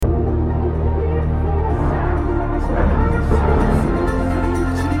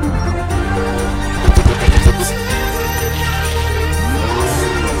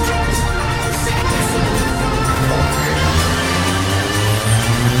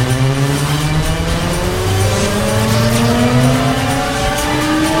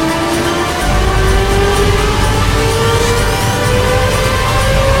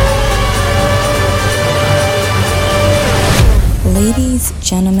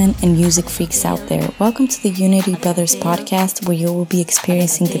gentlemen, and music freaks out there. Welcome to the Unity Brothers podcast, where you will be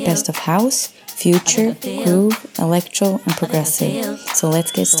experiencing the best of house, future, groove, electro, and progressive. So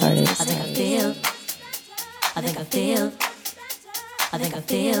let's get started.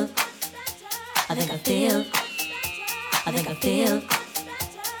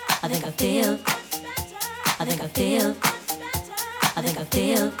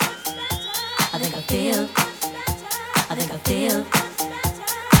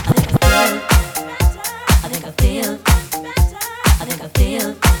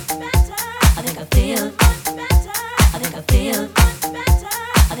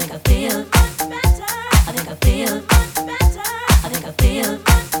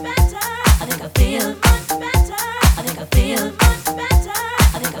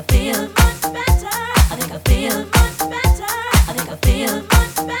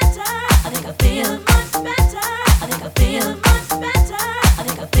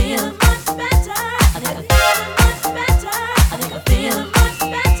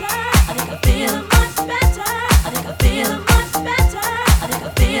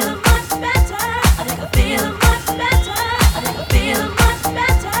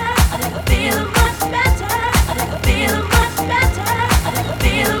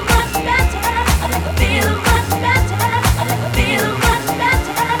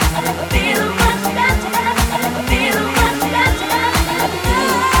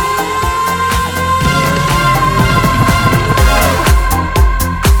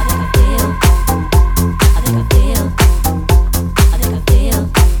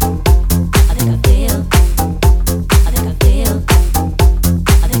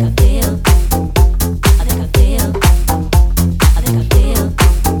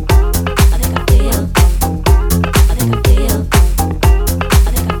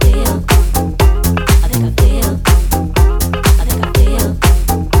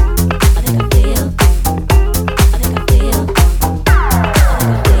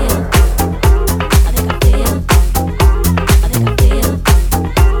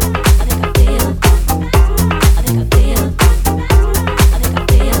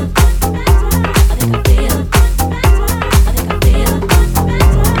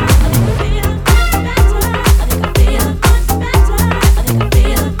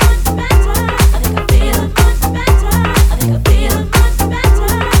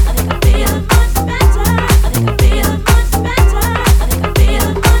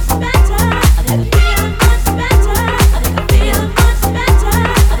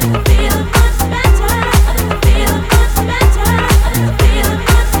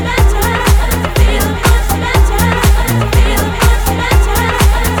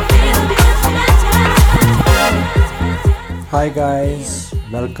 Hi guys,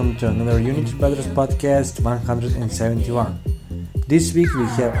 welcome to another Unity Brothers podcast 171. This week we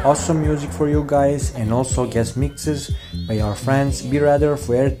have awesome music for you guys and also guest mixes by our friends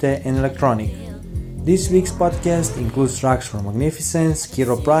FUERTE and Electronic. This week's podcast includes tracks from Magnificence,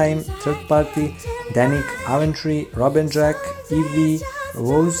 Kiro Prime, Third Party, Danik, Aventry, Robin Jack, Evie,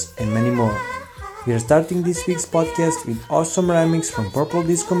 Rose and many more. We are starting this week's podcast with awesome remix from Purple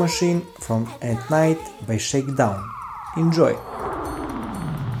Disco Machine from At Night by Shakedown. Enjoy!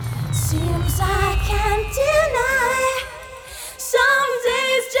 Seems I can't deny, some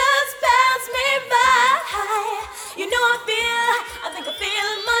days just pass me by. You know I think I feel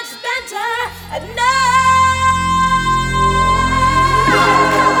much better at night.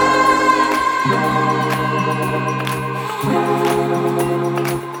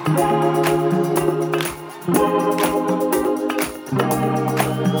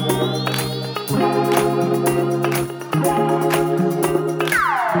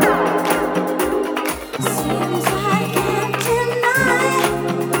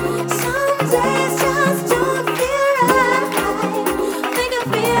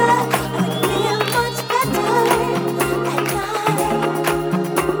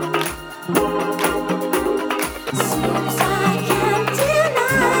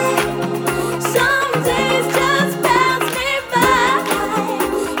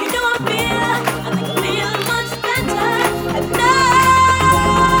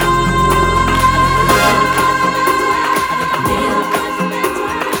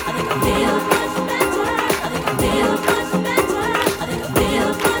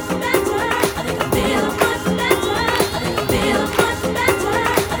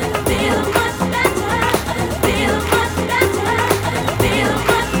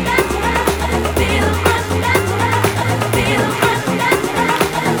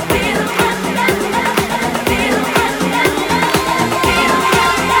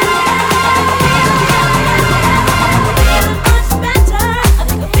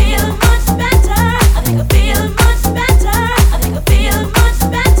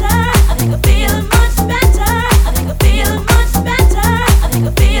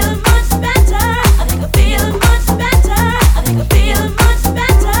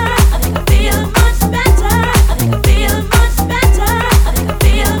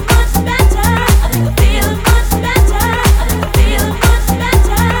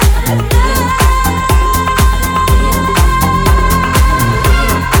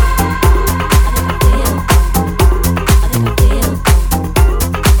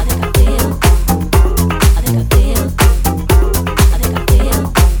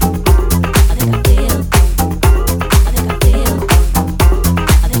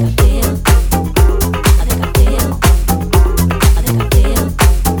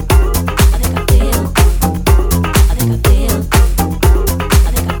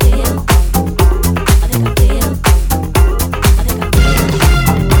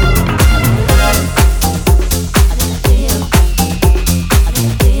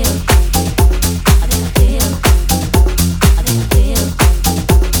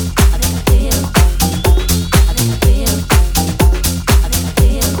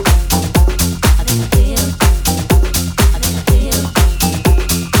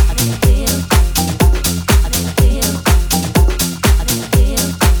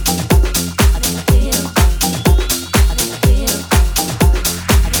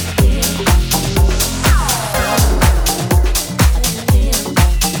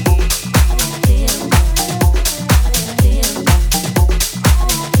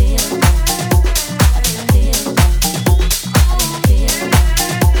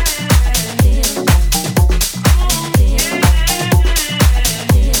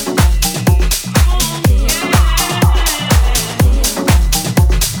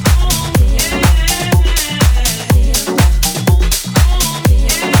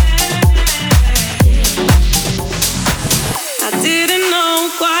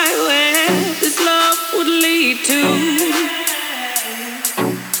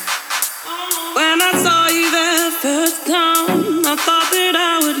 that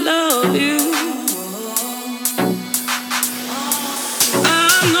I would love you.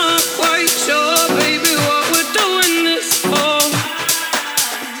 I'm not quite sure, baby, what we're doing this for.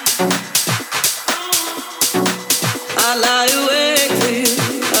 I lie awake for you,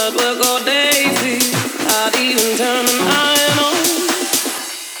 I'd work all day for you, I'd even turn an iron on.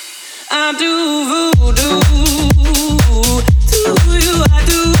 I do voodoo to you, I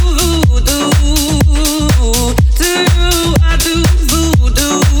do voodoo to you, I do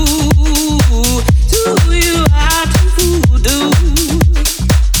voodoo to you, I do voodoo.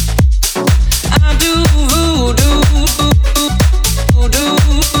 I do voodoo, voodoo,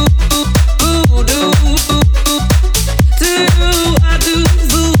 voodoo to you, I do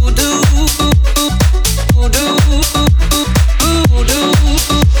voodoo, voodoo, voodoo.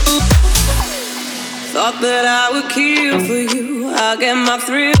 Thought that I would kill for you, I get my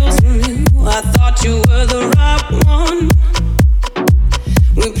thrills from you. I thought you were the right one.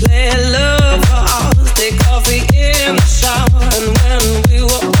 We play love hours, take coffee in the shower, and when we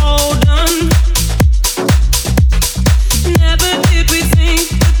were all done, never did we think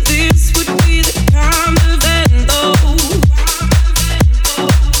that this would be the kind of end, though.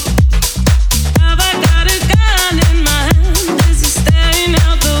 Have I got a gun in my hand? Is he staring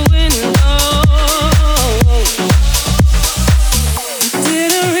out the window?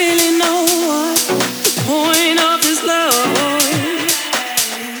 Didn't really know what the point of this love was.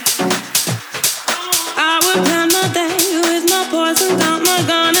 I would plan my day with my poison, count my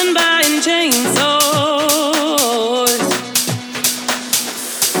gun and buying chainsaws.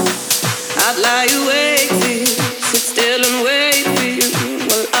 I'd lie awake for you, sit still and wait for you.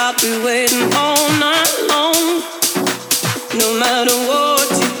 Well, I'd be waiting all night long. No matter what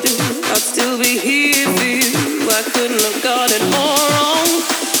you do, I'd still be here for you. I couldn't have got it all wrong.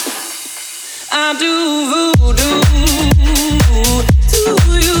 I do voodoo to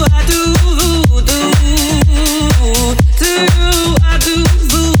you, I do voodoo to you, I do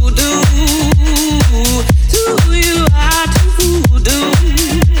voodoo to you, I do voodoo.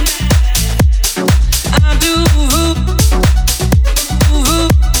 I do voodoo,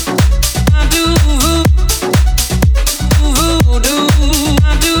 I do voodoo,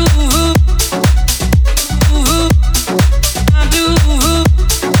 I do voodoo, I do voodoo, I do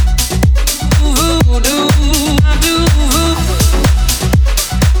voodoo.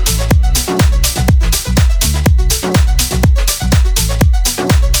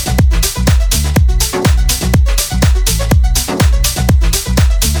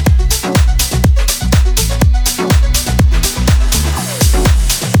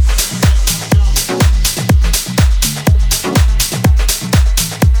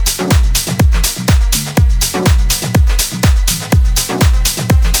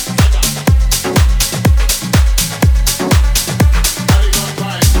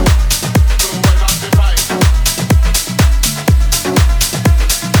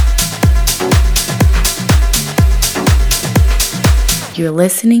 You're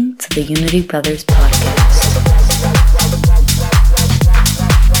listening to the Unity Brothers podcast.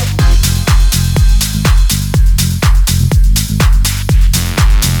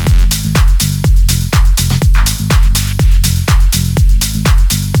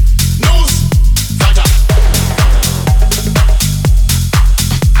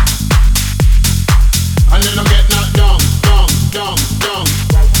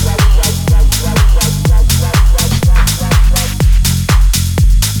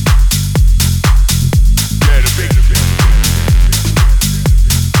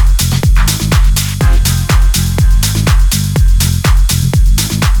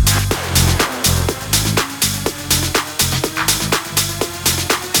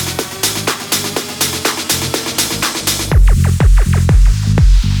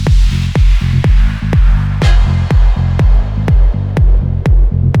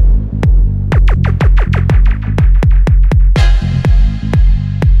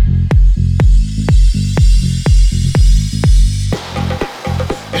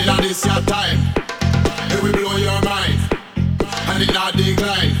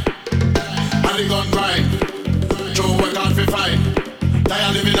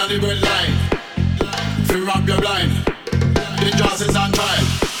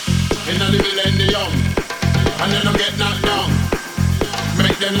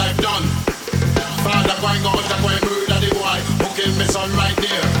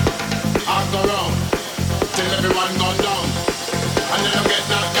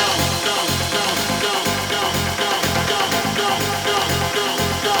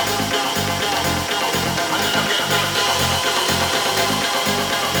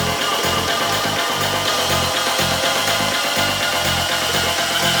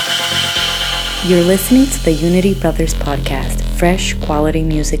 You're listening to the Unity Brothers podcast, fresh quality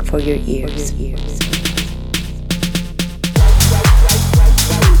music for your ears.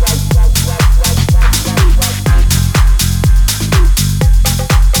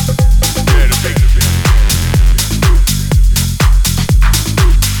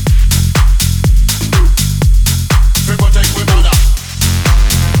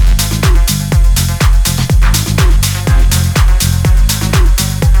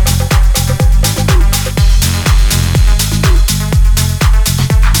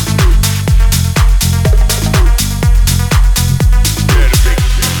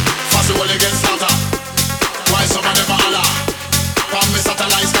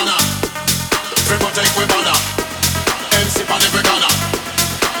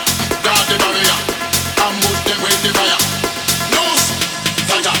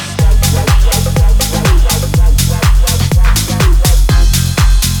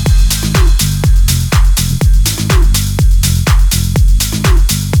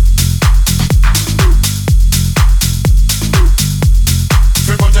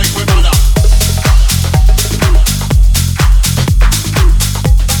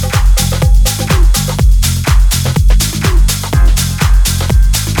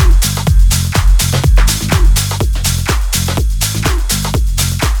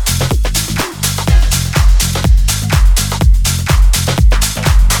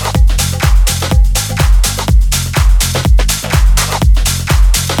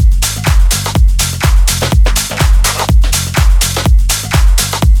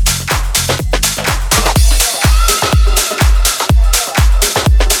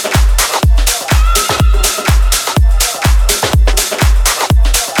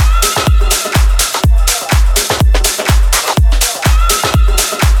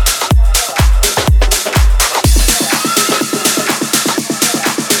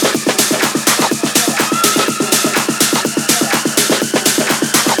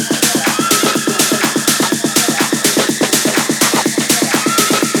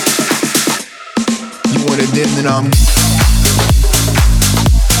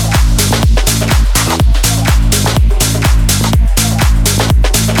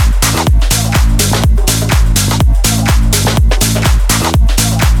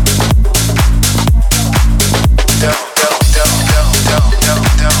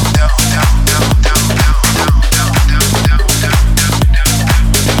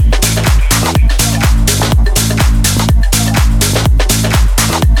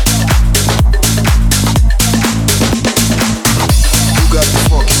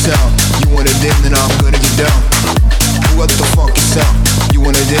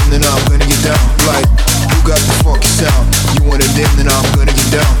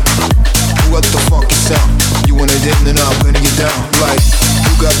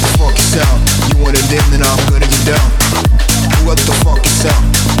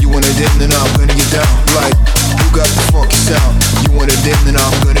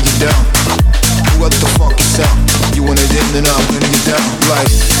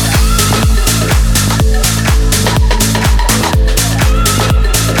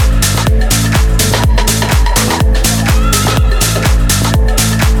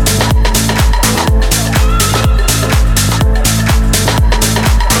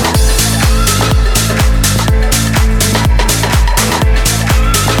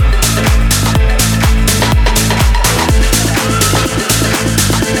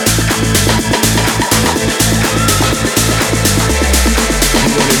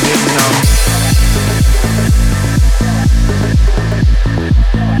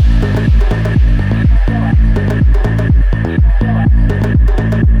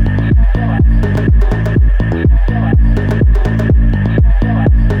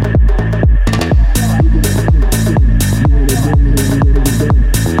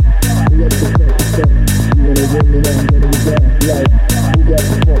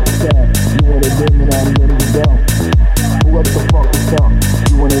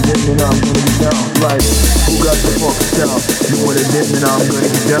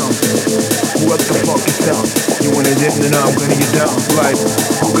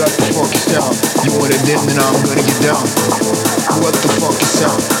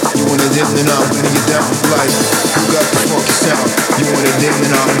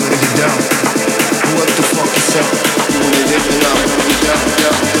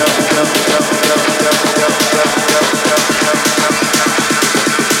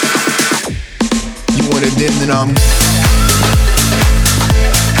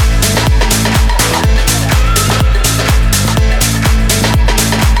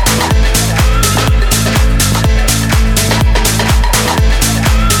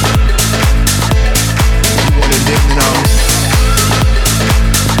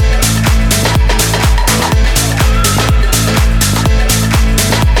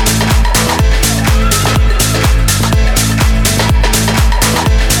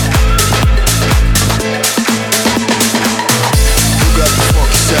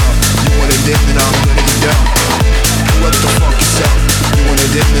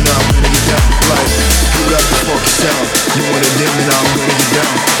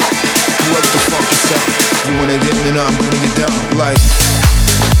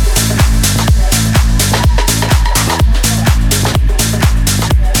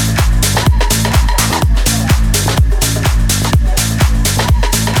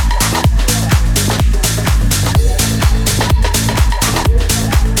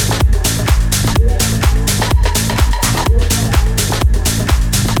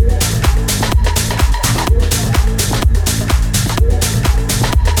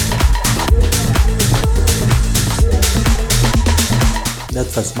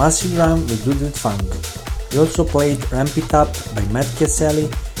 was Massive Drum with Doodle Funk. We also played Ramp It Up by Matt Caselli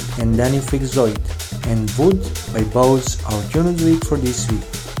and Danny Fixzoid, and Wood by Bose, our tune of the week for this week.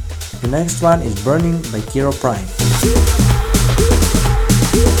 The next one is Burning by Kiro Prime.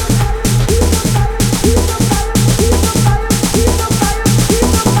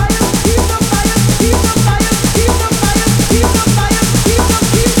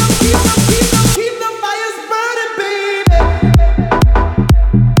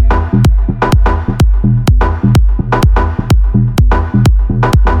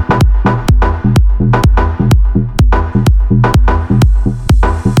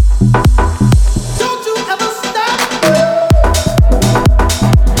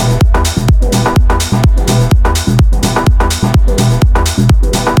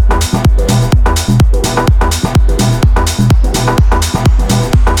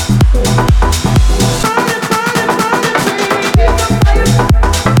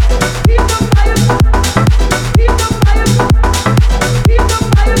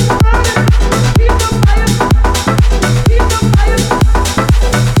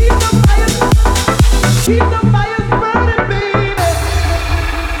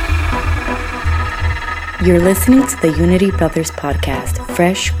 You're listening to the Unity Brothers podcast,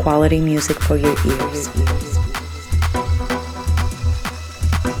 fresh quality music for your ears.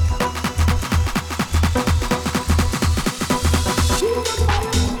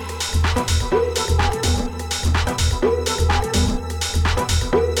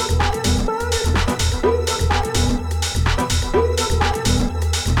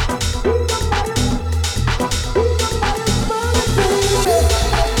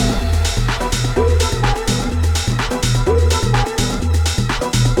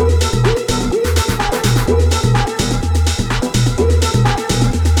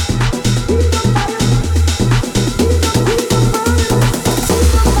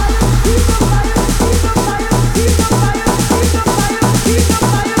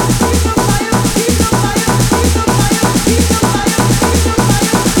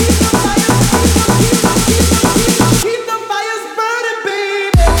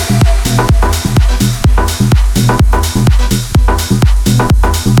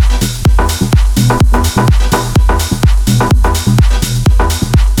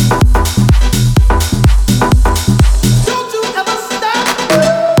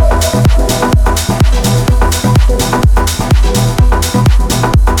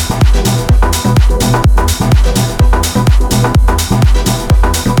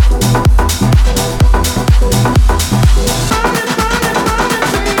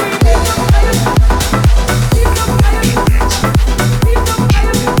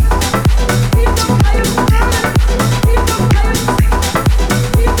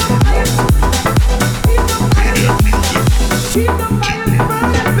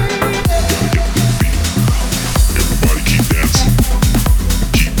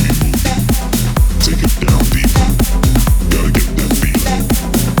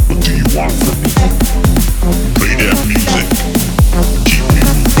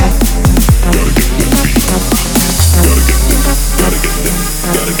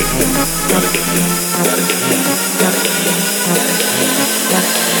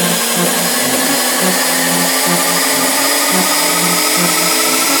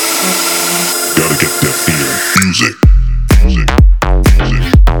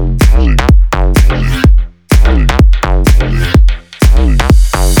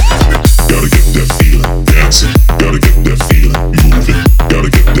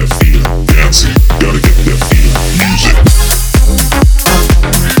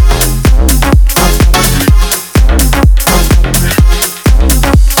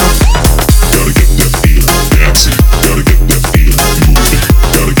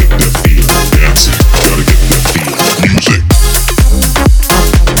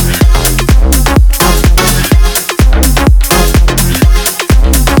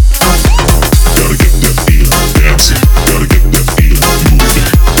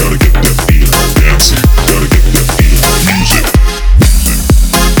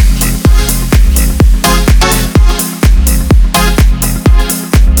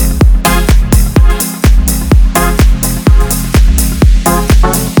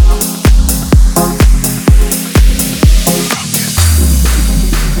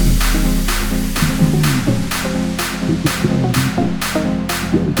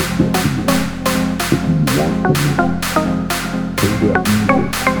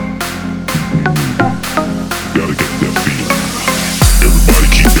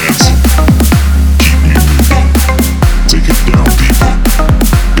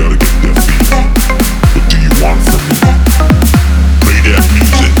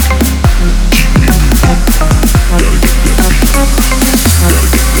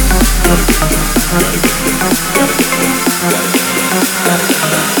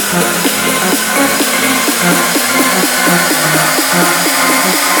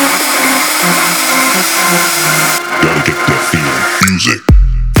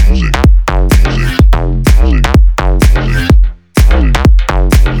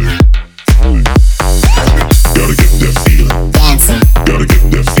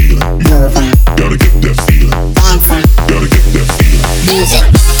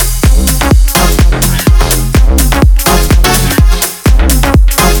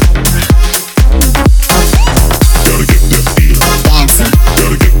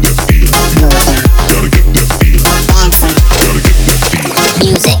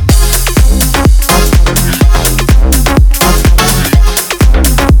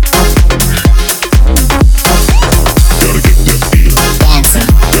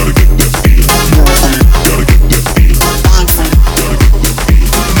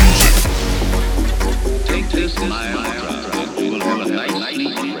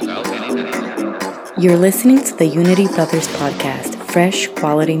 You're listening to the Unity Brothers podcast, fresh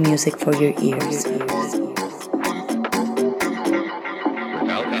quality music for your ears.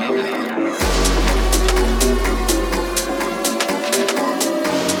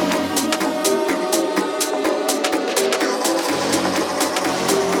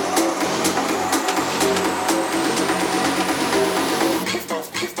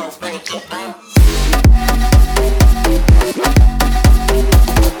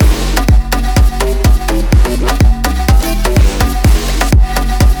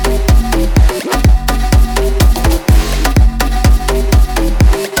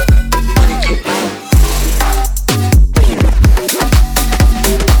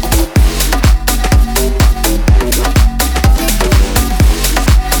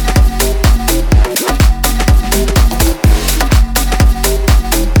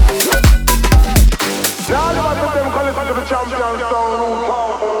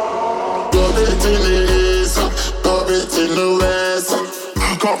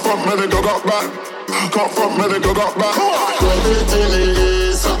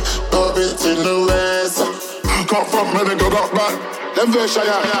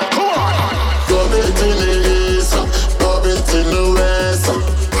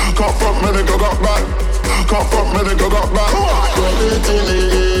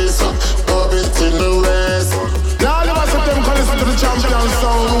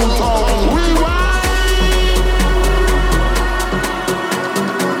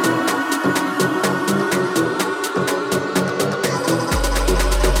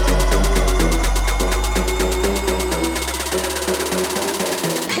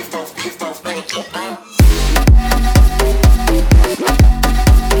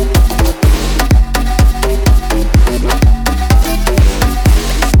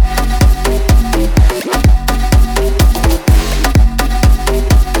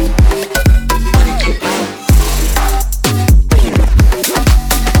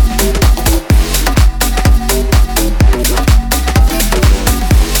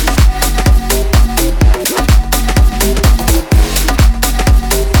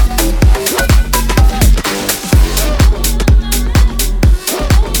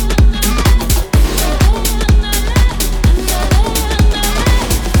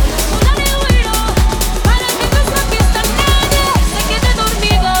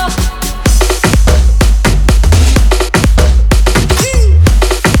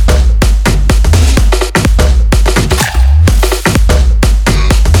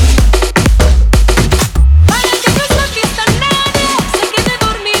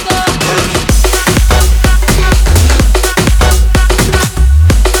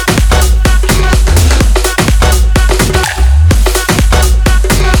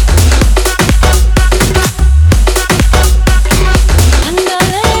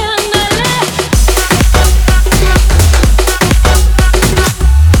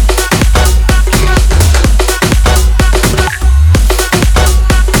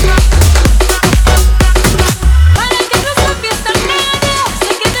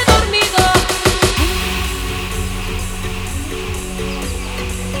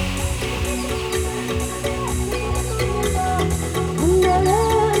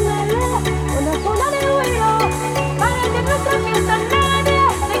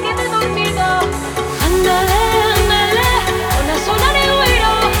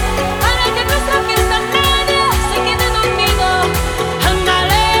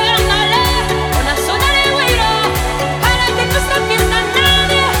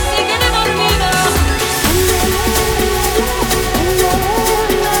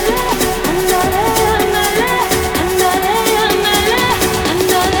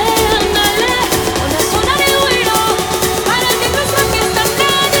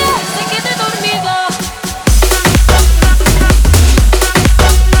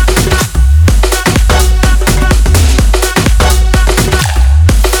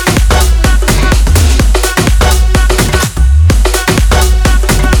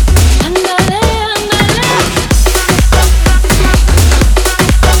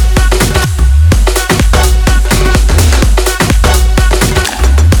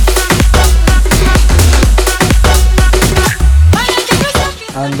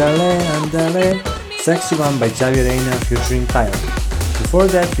 Andale, Andale, Sexy One by Xavi Reina featuring Tyler. Before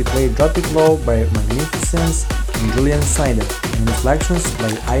that we played Drop It Low by Magnificence and Julian Snyder and Reflections by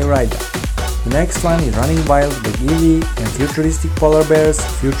iRida. The next one is Running Wild by Evie and Futuristic Polar Bears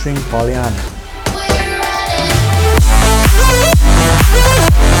featuring Pollyanna.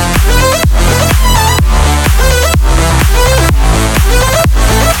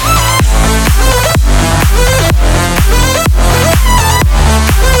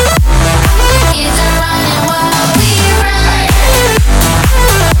 It's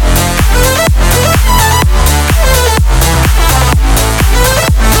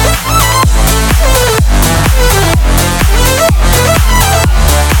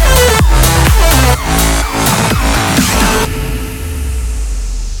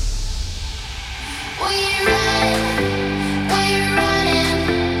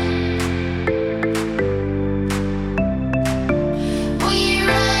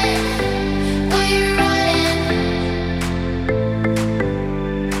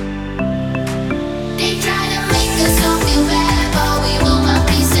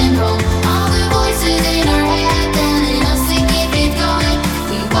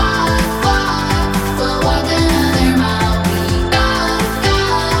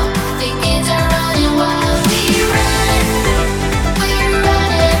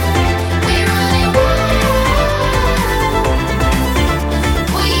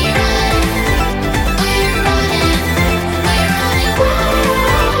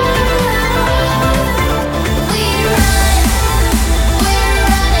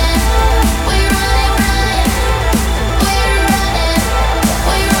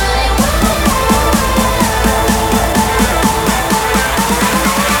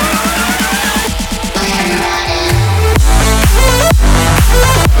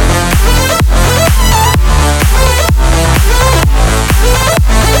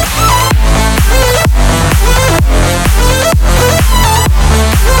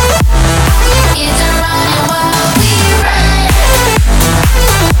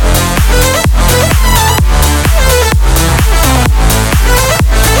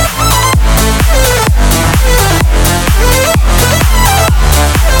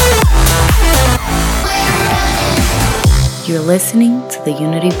listening to the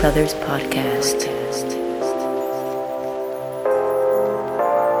Unity Brothers podcast.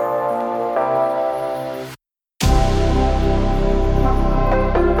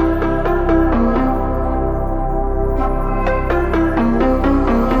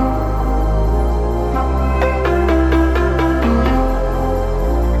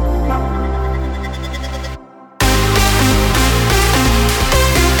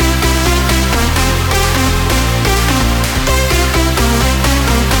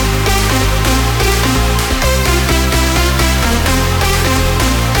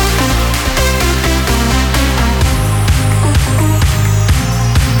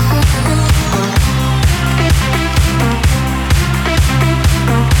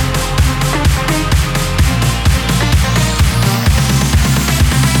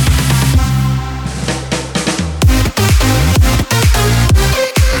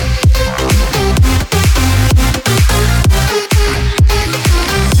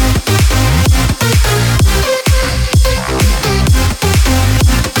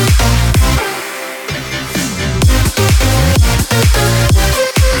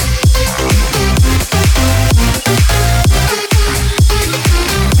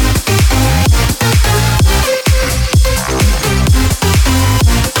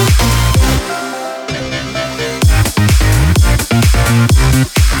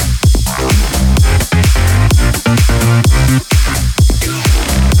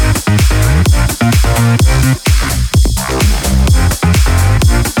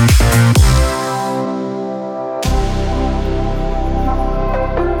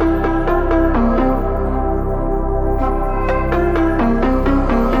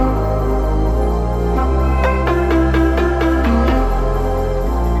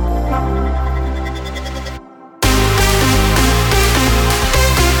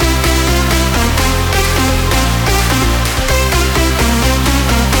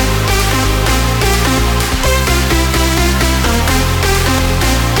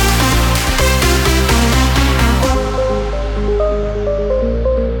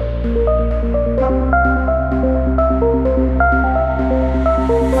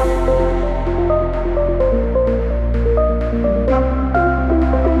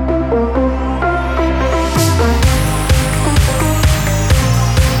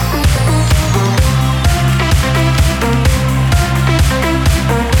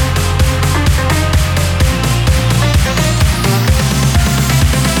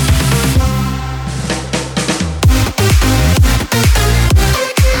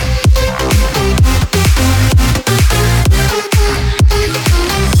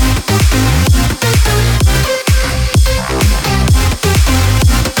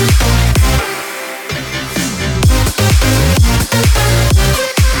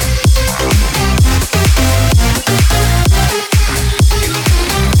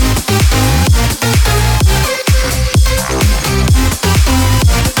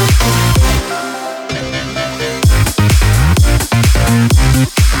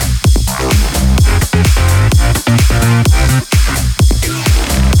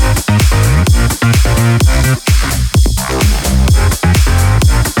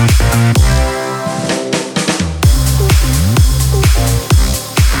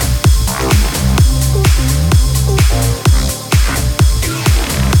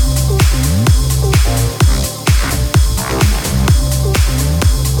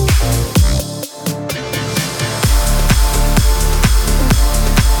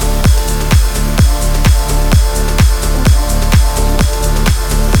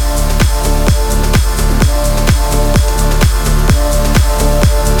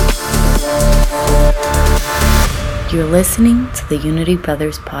 You're listening to the Unity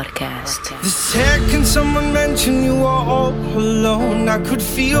Brothers podcast. The second someone mentioned you were all alone, I could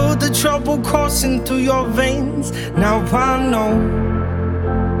feel the trouble coursing through your veins. Now I know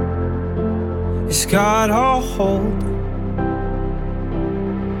it's got a hold.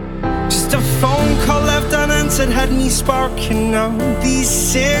 Just a phone call left unanswered had me sparking now. These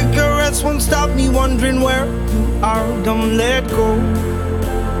cigarettes won't stop me wondering where you are. Don't let go.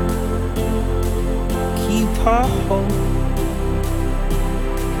 Keep a hold.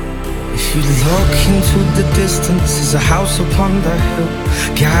 If you look into the distance, there's a house upon the hill,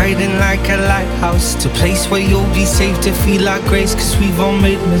 guiding like a lighthouse to a place where you'll be safe to feel like grace. Cause we've all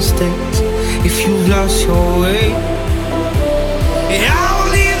made mistakes. If you've lost your way, yeah, I'll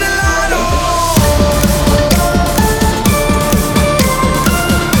leave the light on.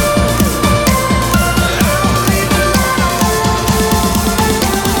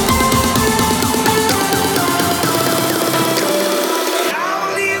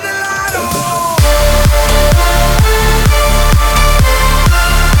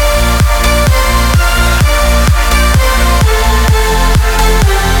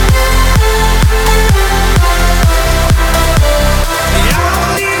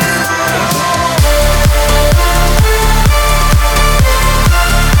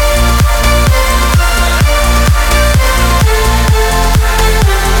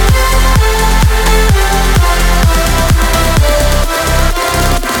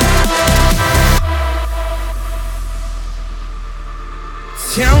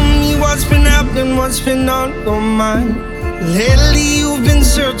 don't mind. Lately you've been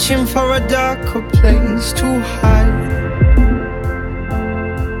searching for a darker place to hide.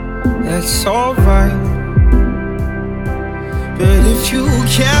 That's alright. But if you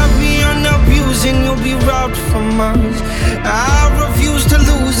carry on abusing, you'll be robbed from us. I refuse to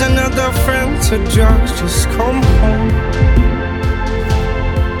lose another friend to drugs. Just come home,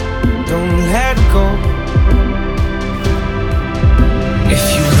 don't let go. If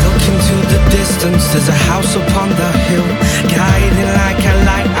you look into the distance, there's a house upon the hill, guiding like a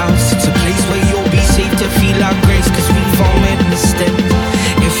lighthouse. It's a place where you'll be safe to feel our grace, cause we've all made mistakes.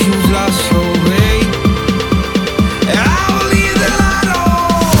 If you've lost your way, I'll leave the light on.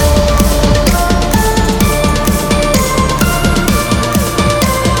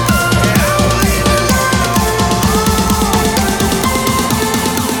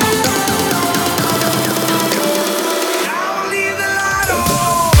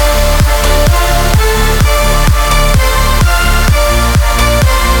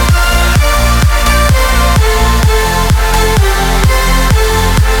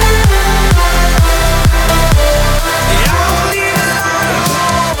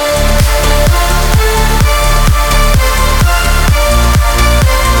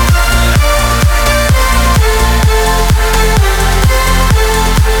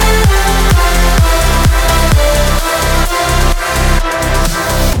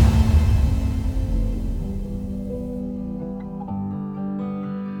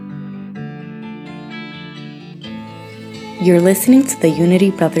 You're listening to the Unity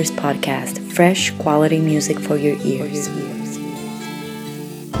Brothers podcast, fresh quality music for your ears.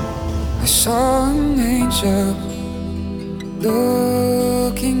 I saw an angel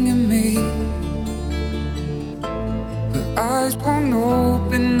looking at me, her eyes won't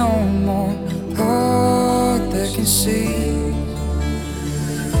open no more, heart that can see.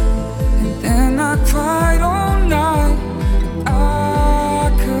 And then I cried all night,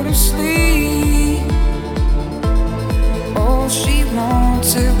 I couldn't sleep. All she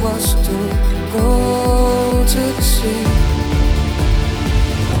wanted was to go to the sea.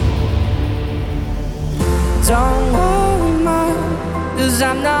 Don't worry, Mom, 'cause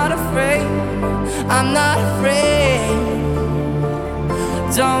I'm not afraid. I'm not afraid.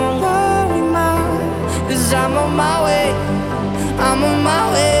 Don't worry, Mom, 'cause I'm on my way. I'm on my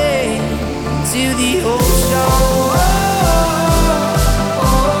way to the ocean.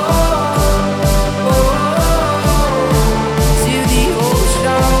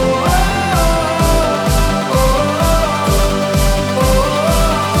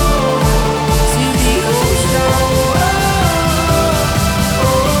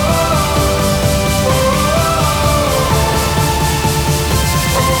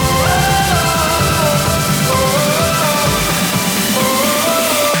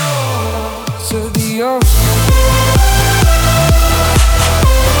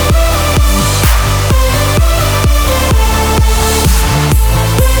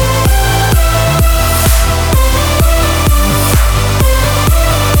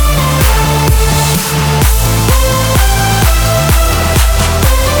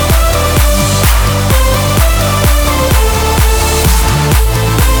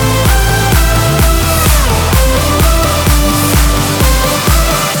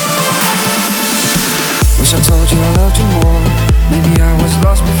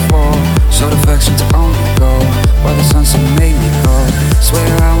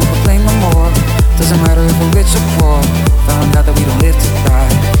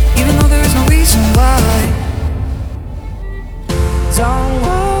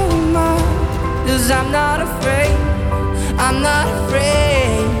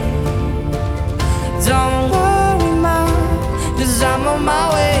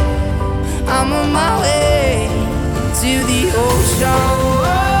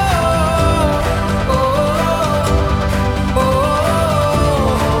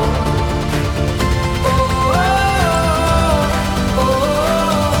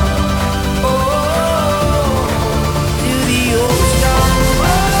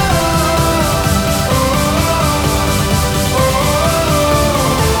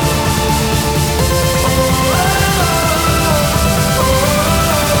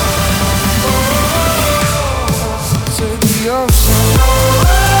 To the ocean.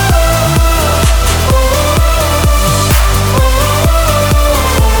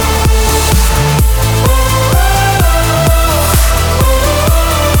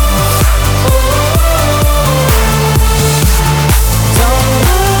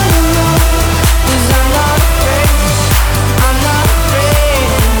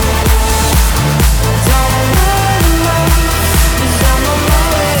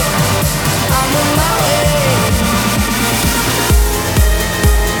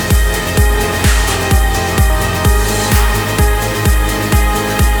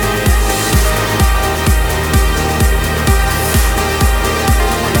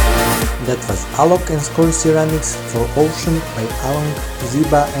 Alok and Score Ceramics for Ocean by Along,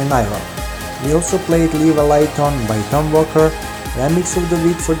 Ziba and Ira. We also played Leave a Light On by Tom Walker, Remix of the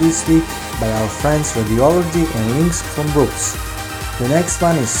Week for this week by our friends Radiology and Links from Brooks. The next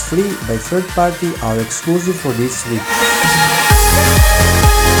one is Free by Third Party, our exclusive for this week.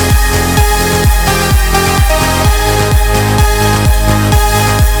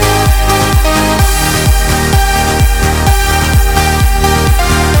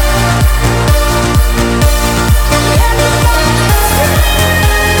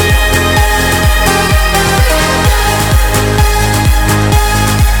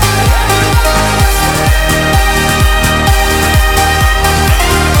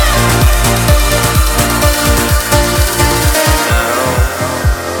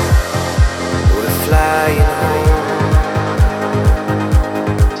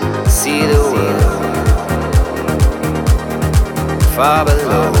 Far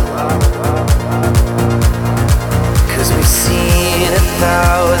below, 'cause we've seen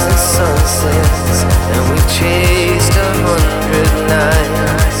 1,000 sunsets and we've chased 100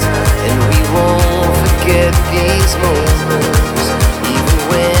 nights, and we won't forget these moments even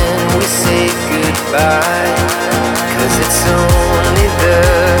when we say goodbye, 'cause it's only the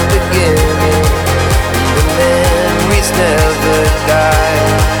beginning and the memories never die.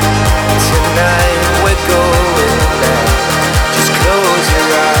 Tonight we're going back. Close your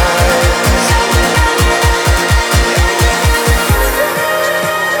eyes.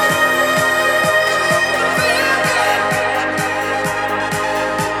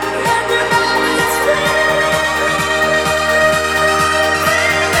 Everybody's free.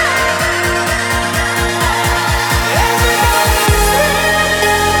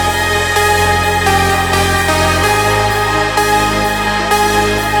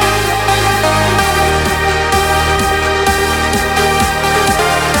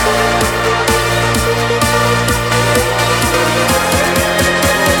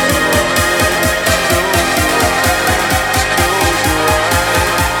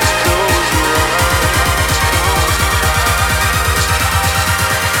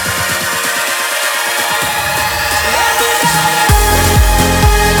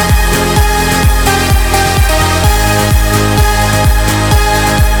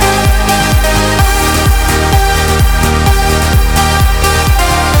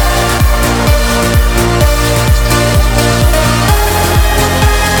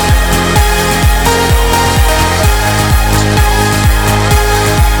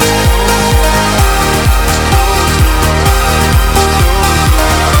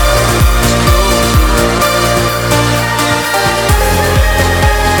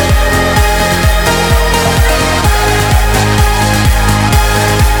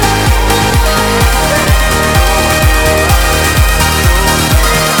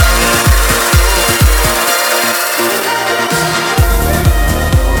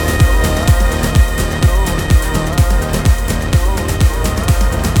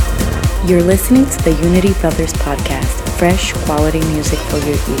 You're listening to the Unity Brothers podcast, fresh quality music for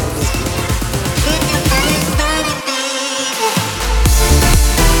your ears.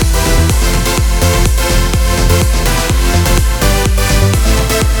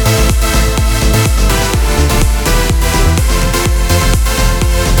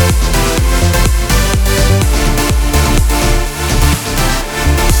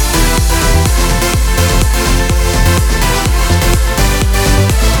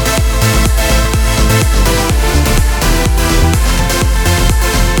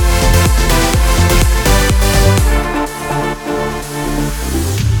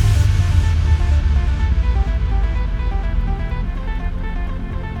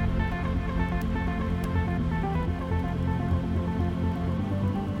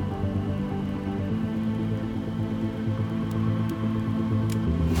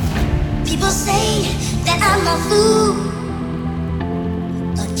 People say that I'm a fool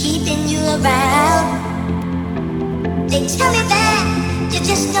for keeping you around. They tell me that you're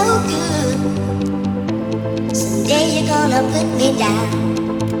just no good. Someday you're gonna put me down.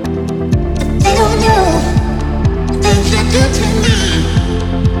 But they don't know the things you do to me,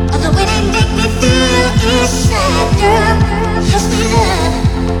 or the way they make me feel inside. Girl, just me love,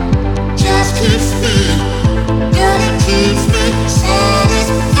 just keeps me, girl, it keeps me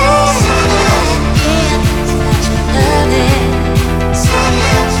satisfied.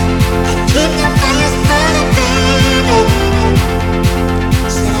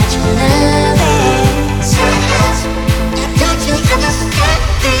 Don't you understand?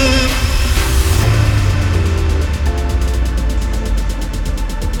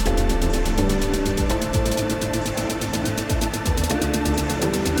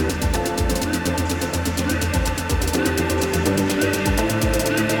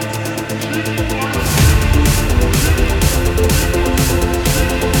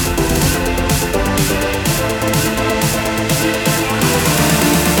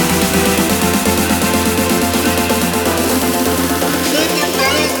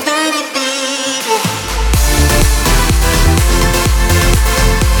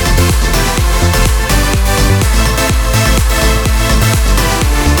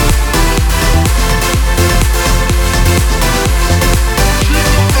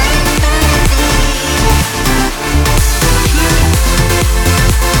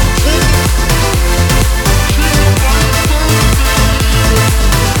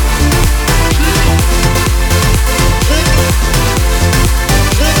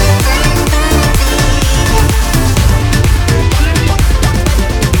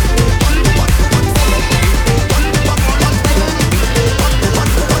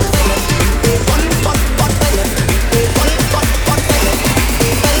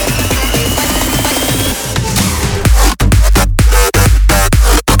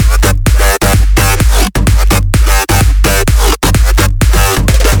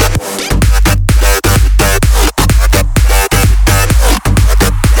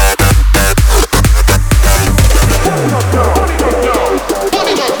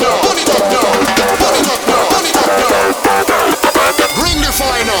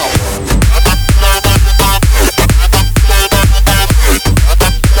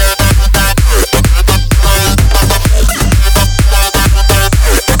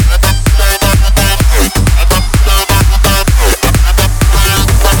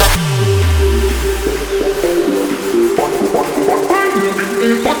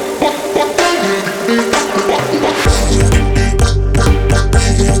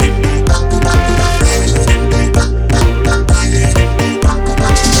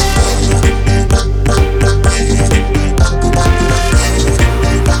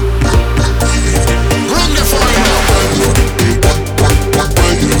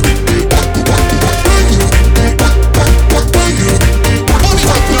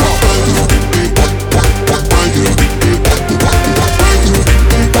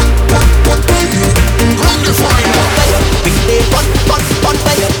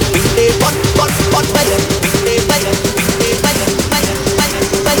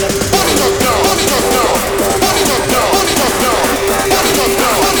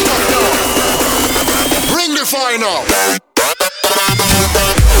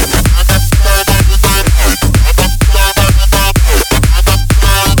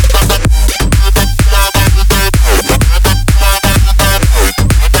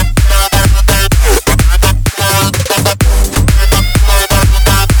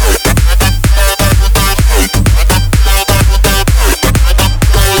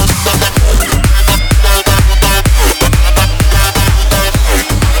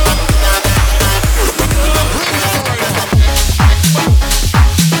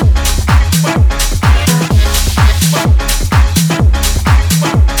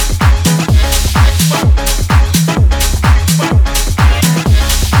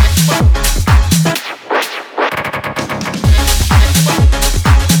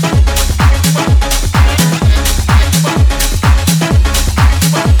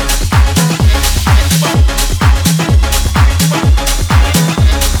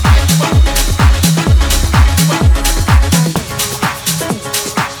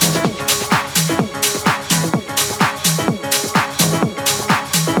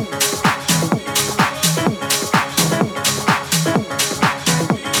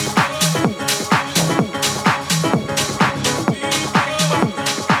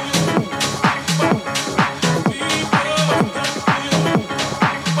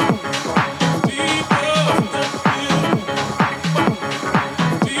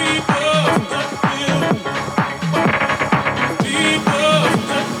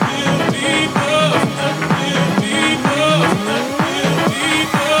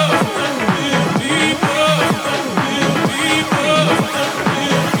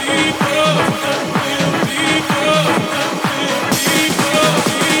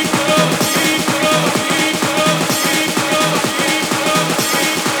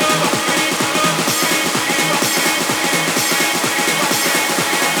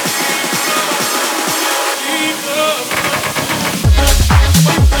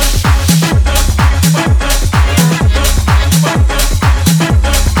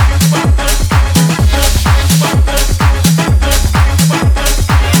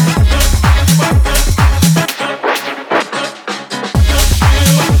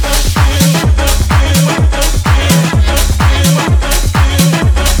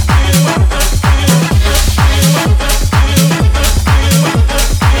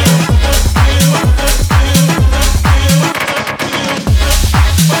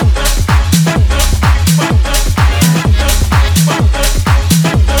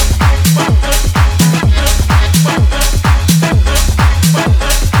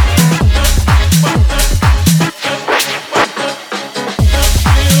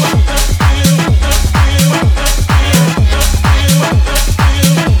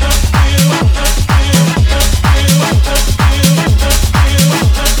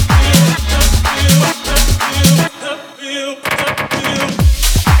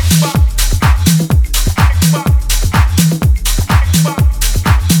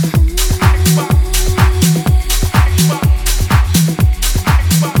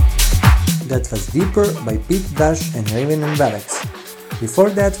 Deeper by Pete Dash and Raven and Valex. Before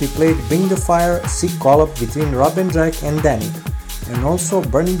that we played Bring the Fire, sick collab between Rob and Jack and Danik, and also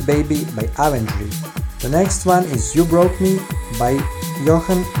Burning Baby by Avengry. The next one is You Broke Me by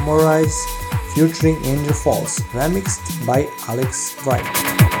Johan Morais featuring Angel Falls, remixed by Alex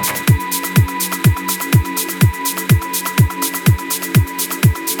Wright.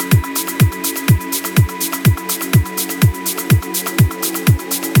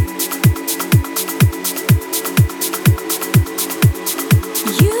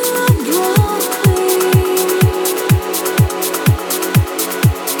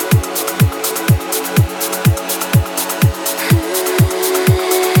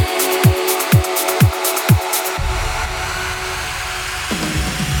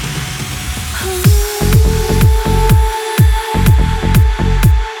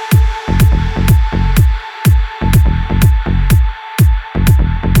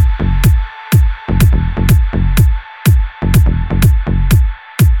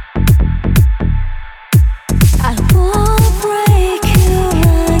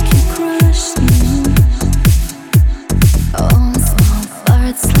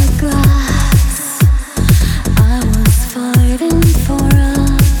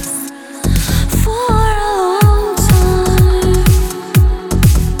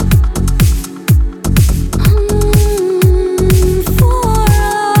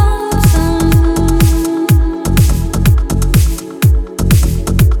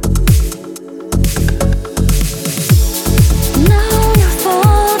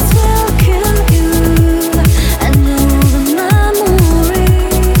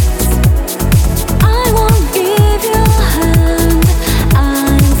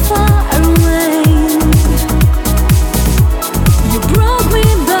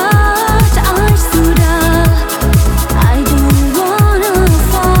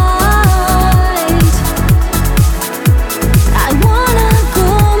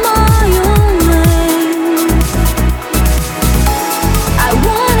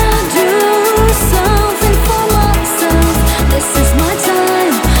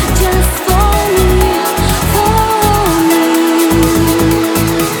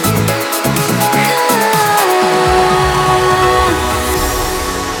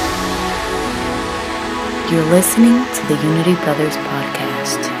 listening to the Unity Brothers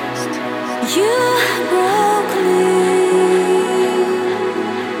podcast. You broke me.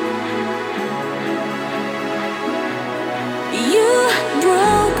 You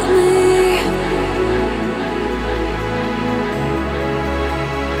broke me.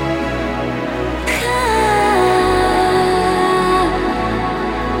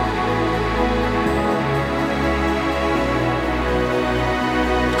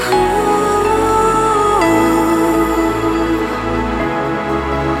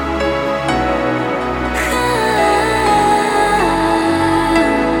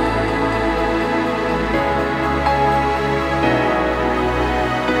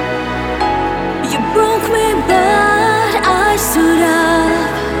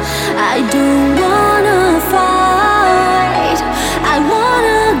 I don't wanna fight. I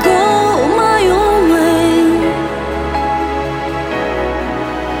wanna go my own way.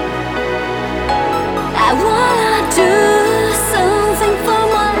 I wanna do something for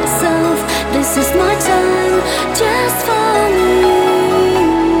myself. This is my time, just for me.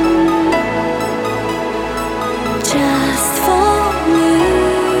 Just for me.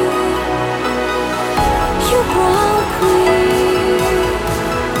 You broke me.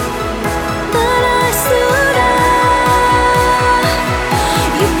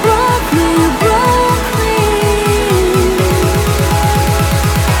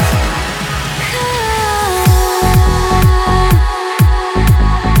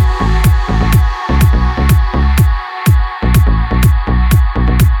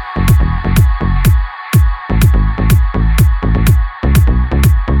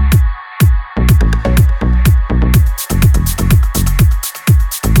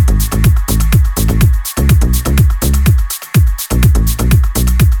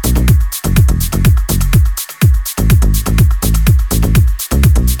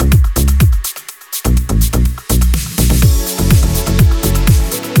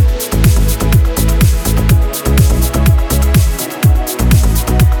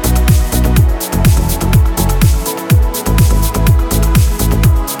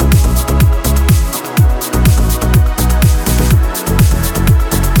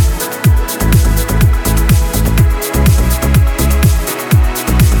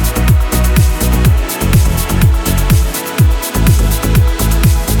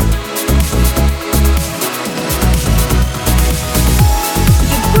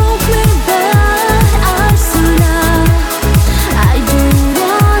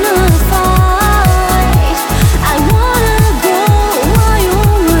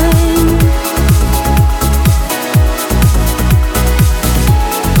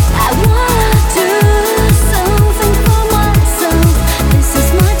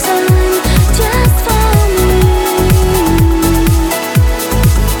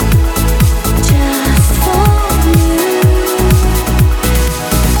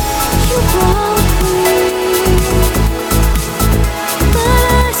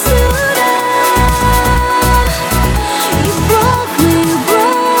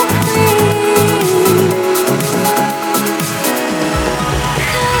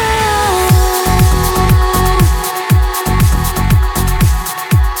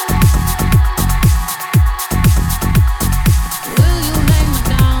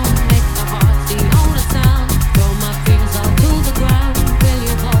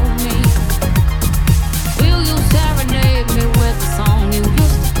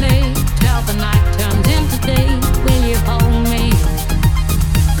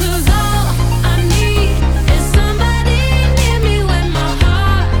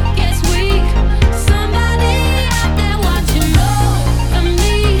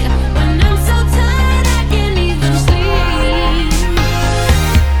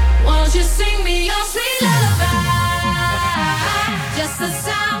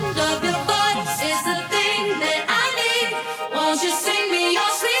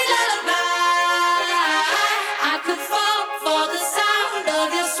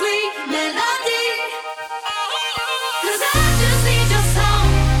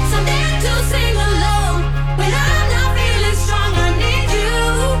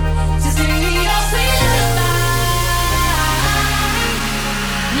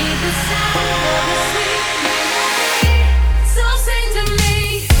 So sing to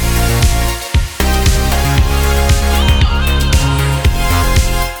me.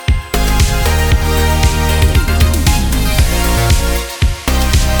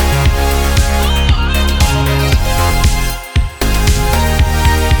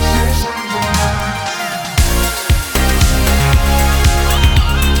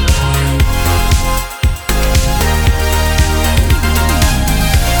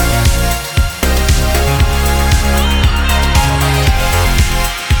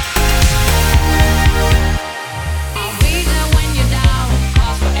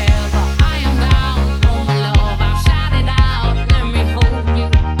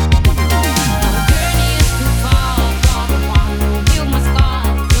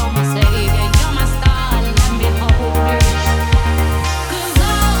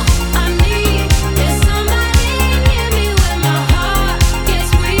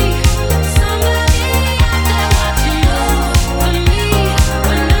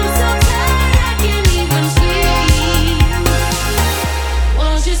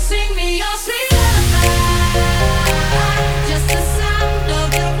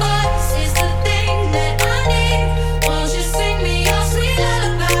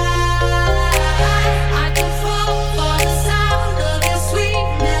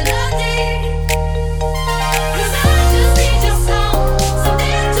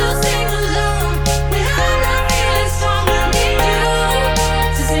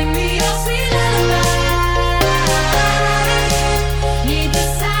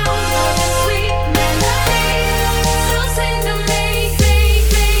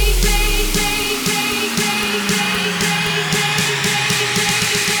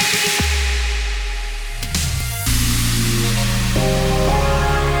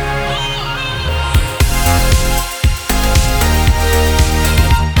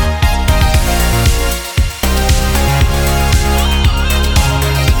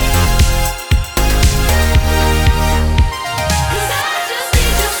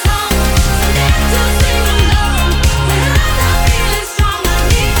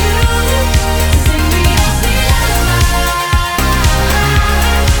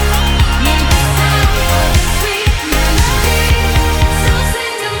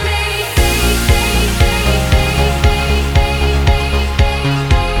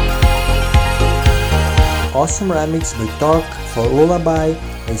 awesome remix with Torque for Lullaby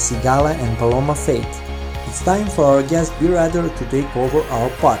by Sigala and Paloma Faith. It's time for our guest B-Radar to take over our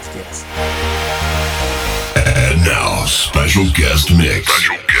podcast. And now, special guest mix.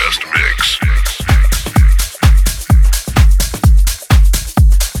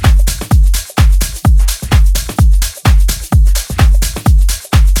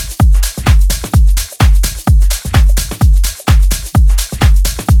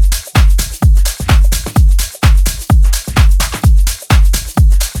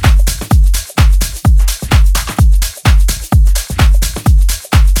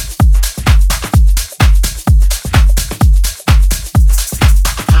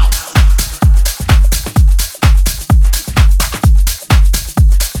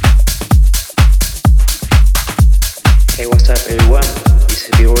 Hey, what's up, everyone? This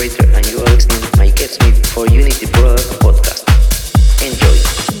is FUERTE, and you are listening to my guest mix for Unity Brothers podcast. Enjoy.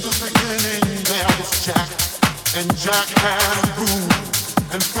 In the beginning, there was Jack, and Jack had a groove,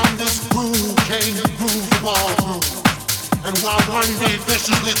 and from this groove came the groove of all grooves. And while one day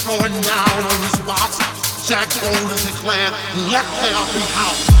viciously throwing down on his box, Jack boldly declared, "Let there be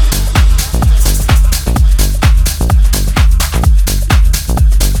house."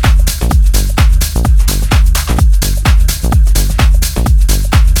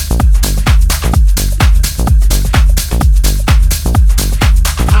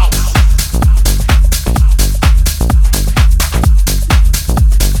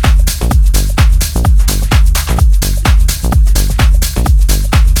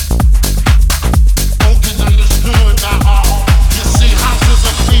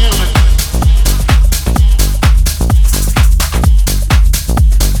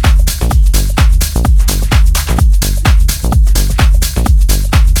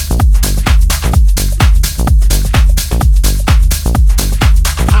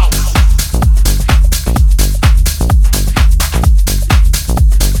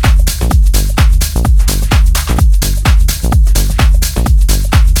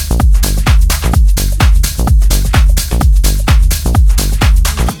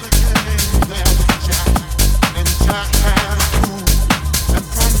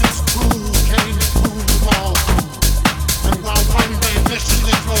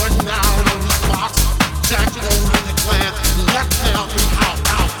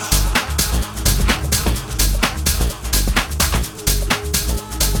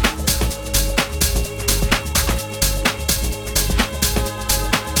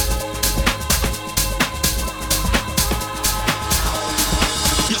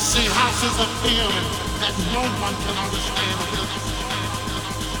 Is a feeling that no one can understand.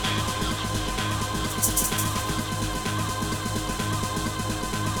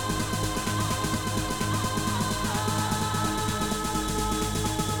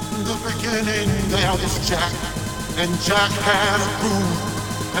 In the beginning there was Jack, and Jack had a groove,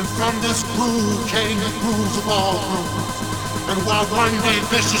 and from this groove came the grooves of all grooves. And while one day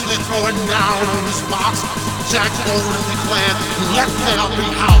viciously throwing down on his box, Jack boldly declared, "Let there be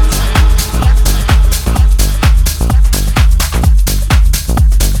house." House.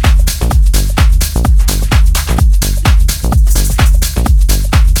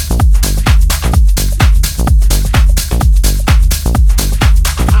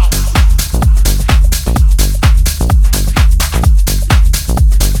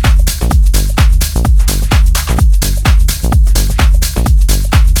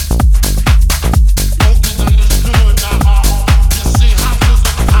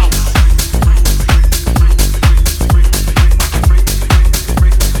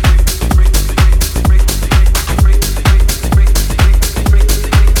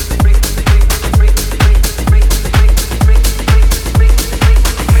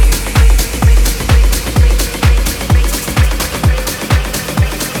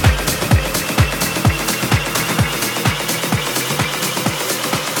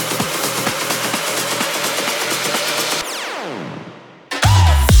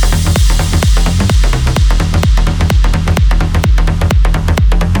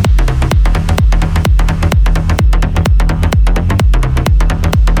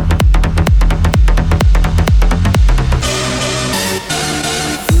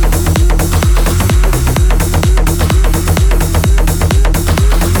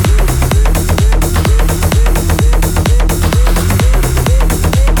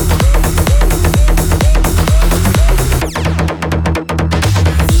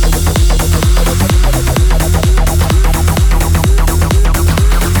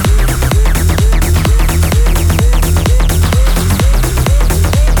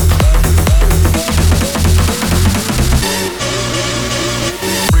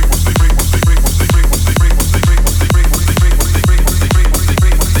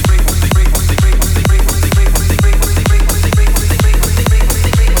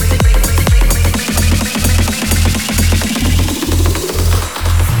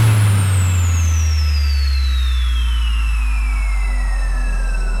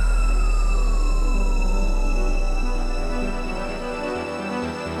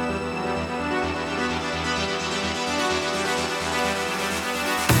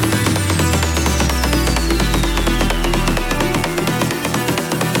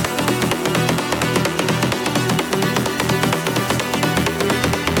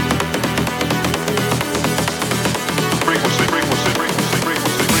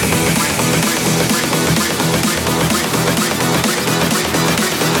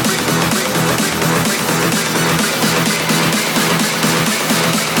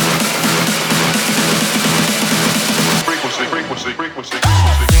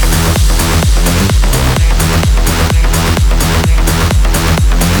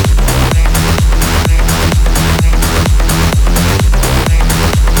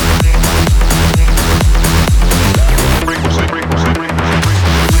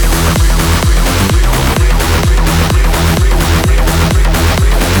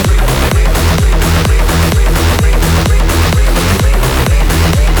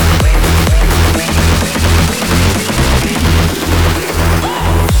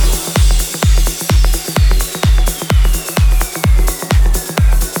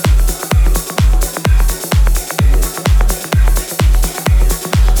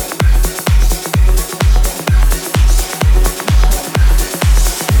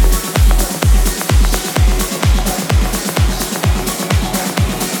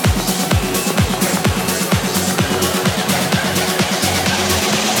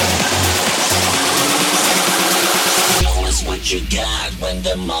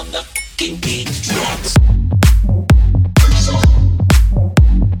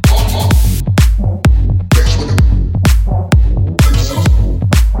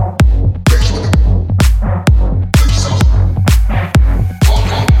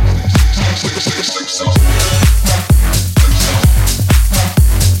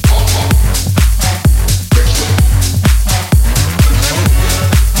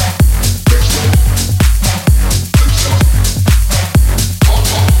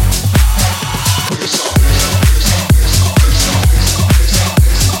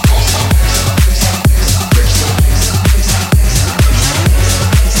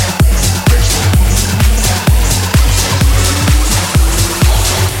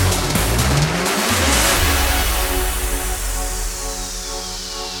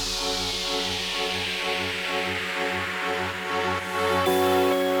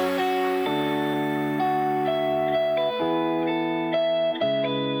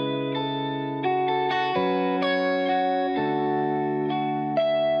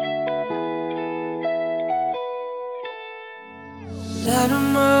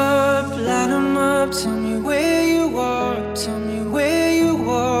 Light 'em up, tell me where you are, tell me where you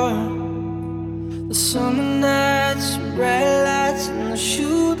are. The summer nights, bright lights, and the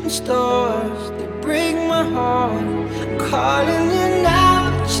shooting stars, they break my heart. I'm calling you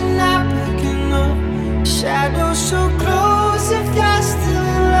now, but you're not picking up. Shadows so close, if you're still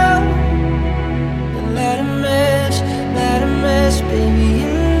in love, then light a mess, baby,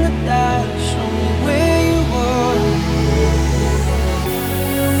 in the dark. Show me where you are.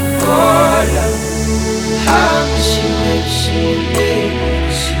 Oh, love, how can she make she made me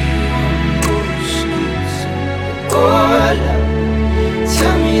see you on those streets? Oh, love,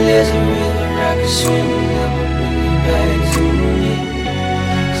 tell me there's a river I can swim that will bring you back to me.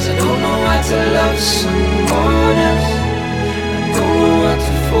 'Cause I don't know how to love someone else. I don't know what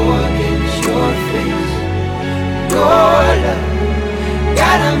to forget your face. Oh, love,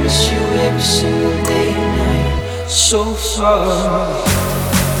 God, I miss you every single day and night. So far.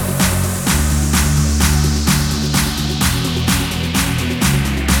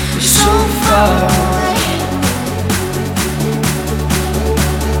 So far.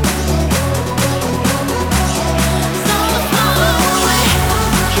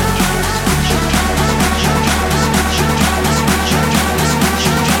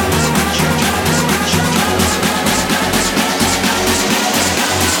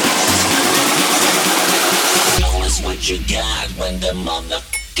 Show us what you got when the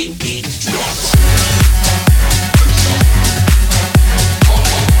motherfucking beat drops.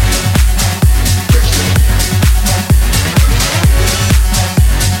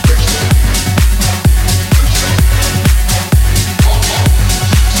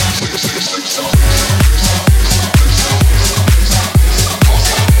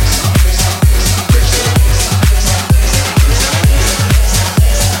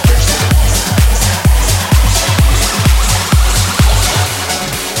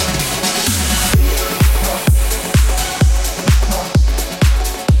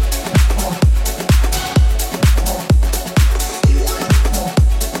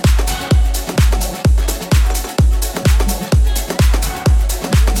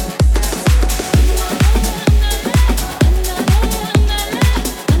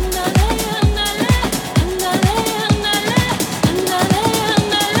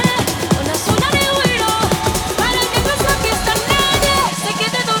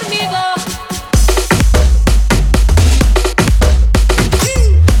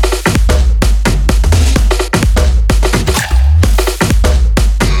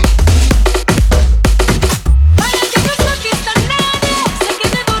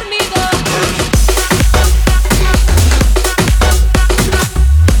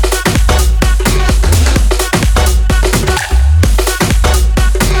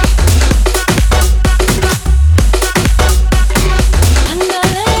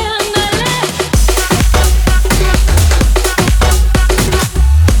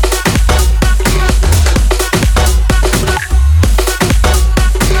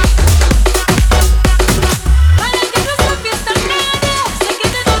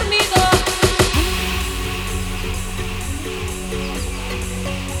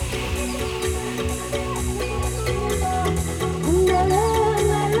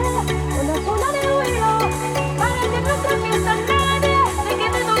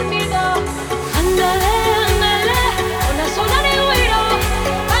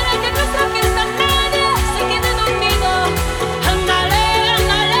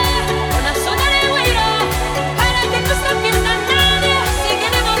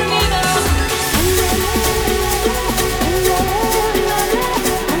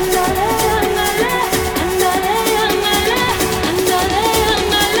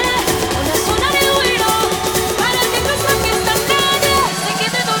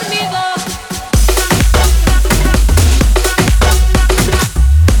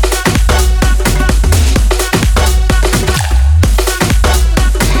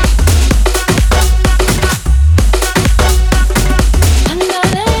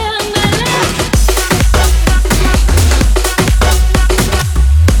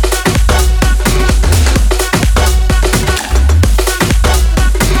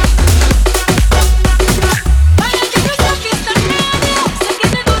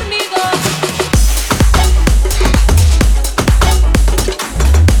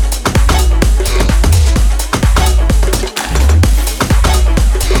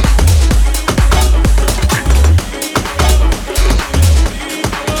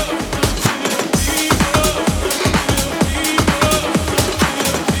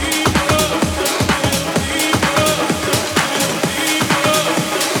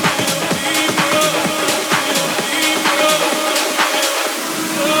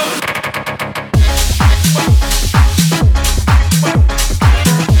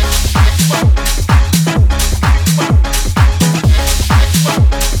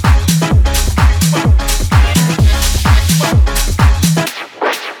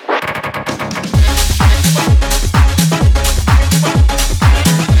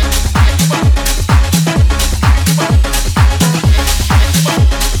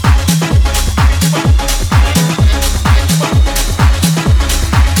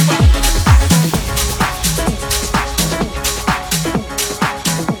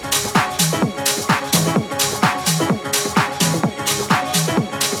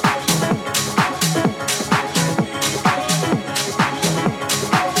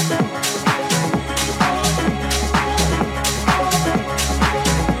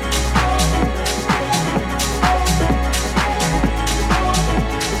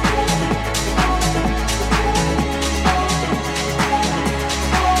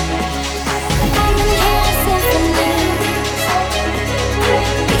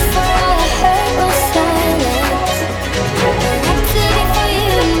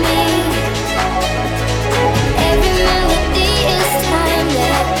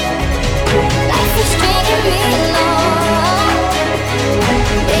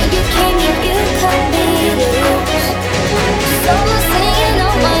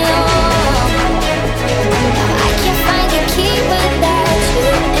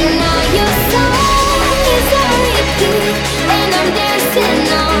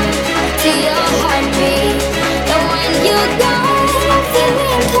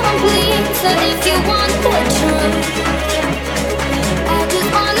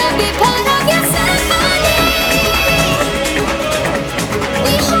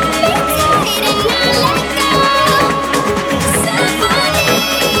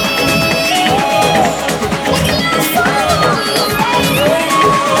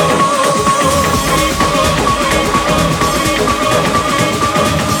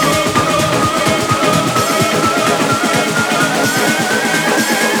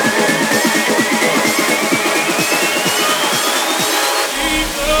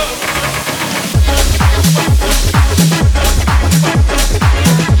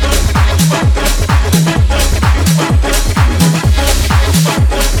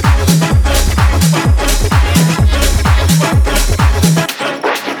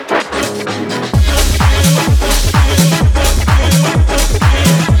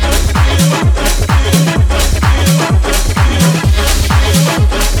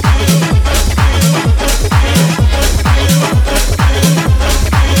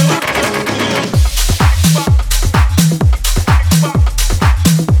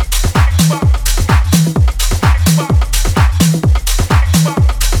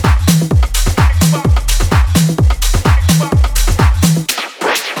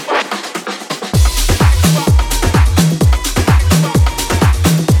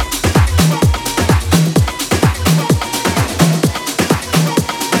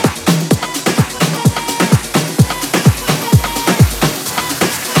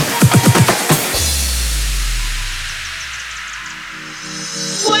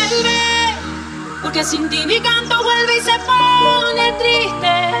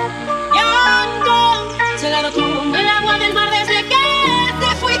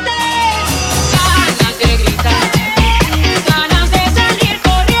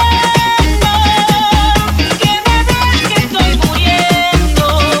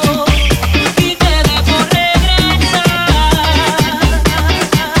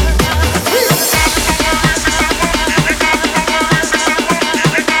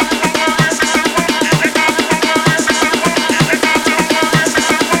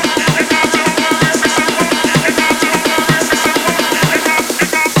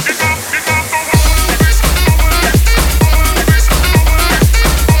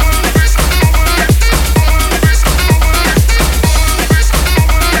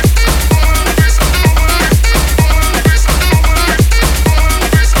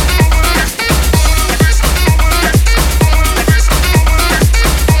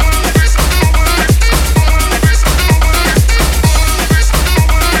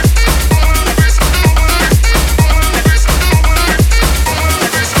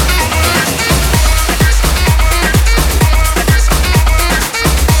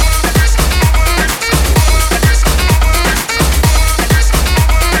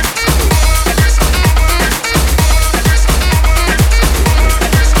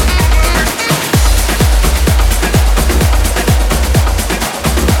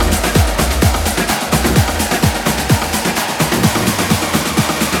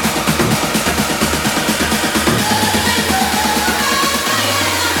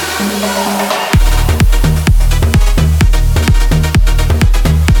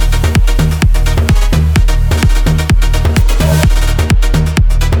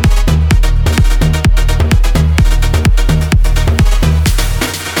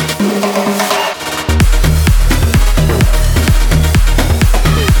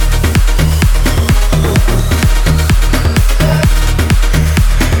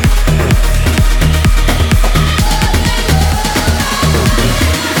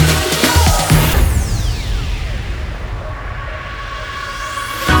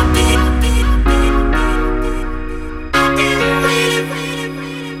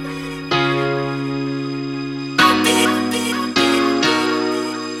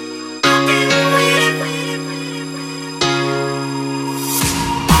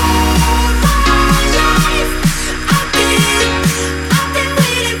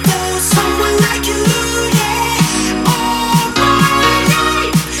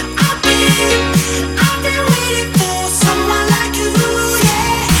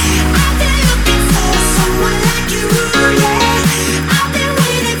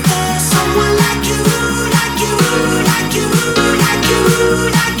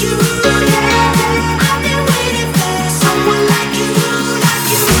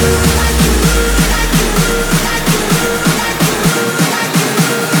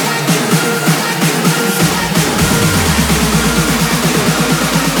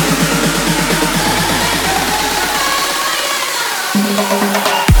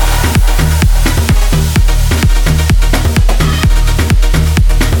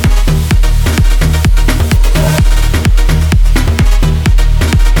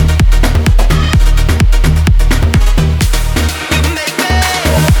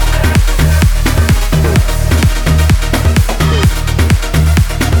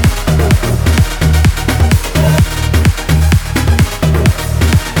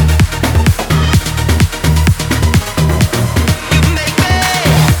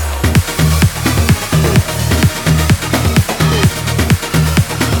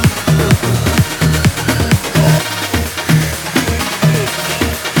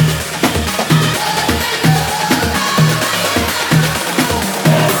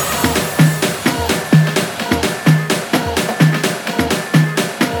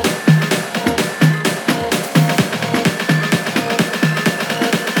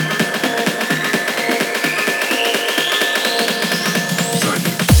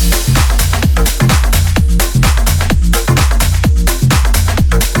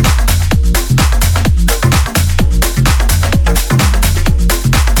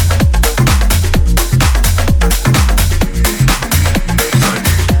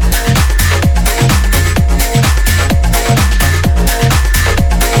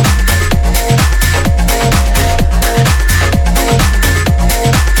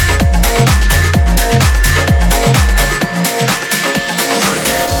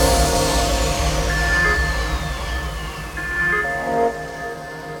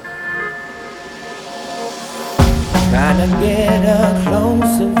 Trying to get a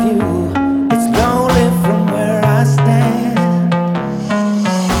closer view. It's lonely from where I stand.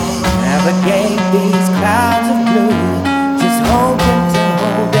 Navigate these clouds of blue, just hoping to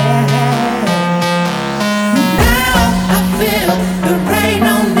hold their hand. Now I feel the rain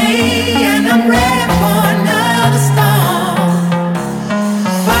on me, and I'm ready for another storm.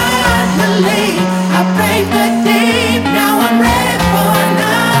 Finally, I braved the deep. Now I'm ready for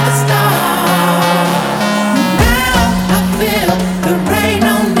another storm. Now I feel the rain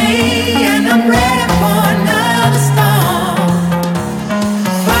on me, and I'm ready for another storm.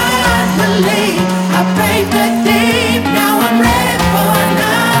 Finally, I braved the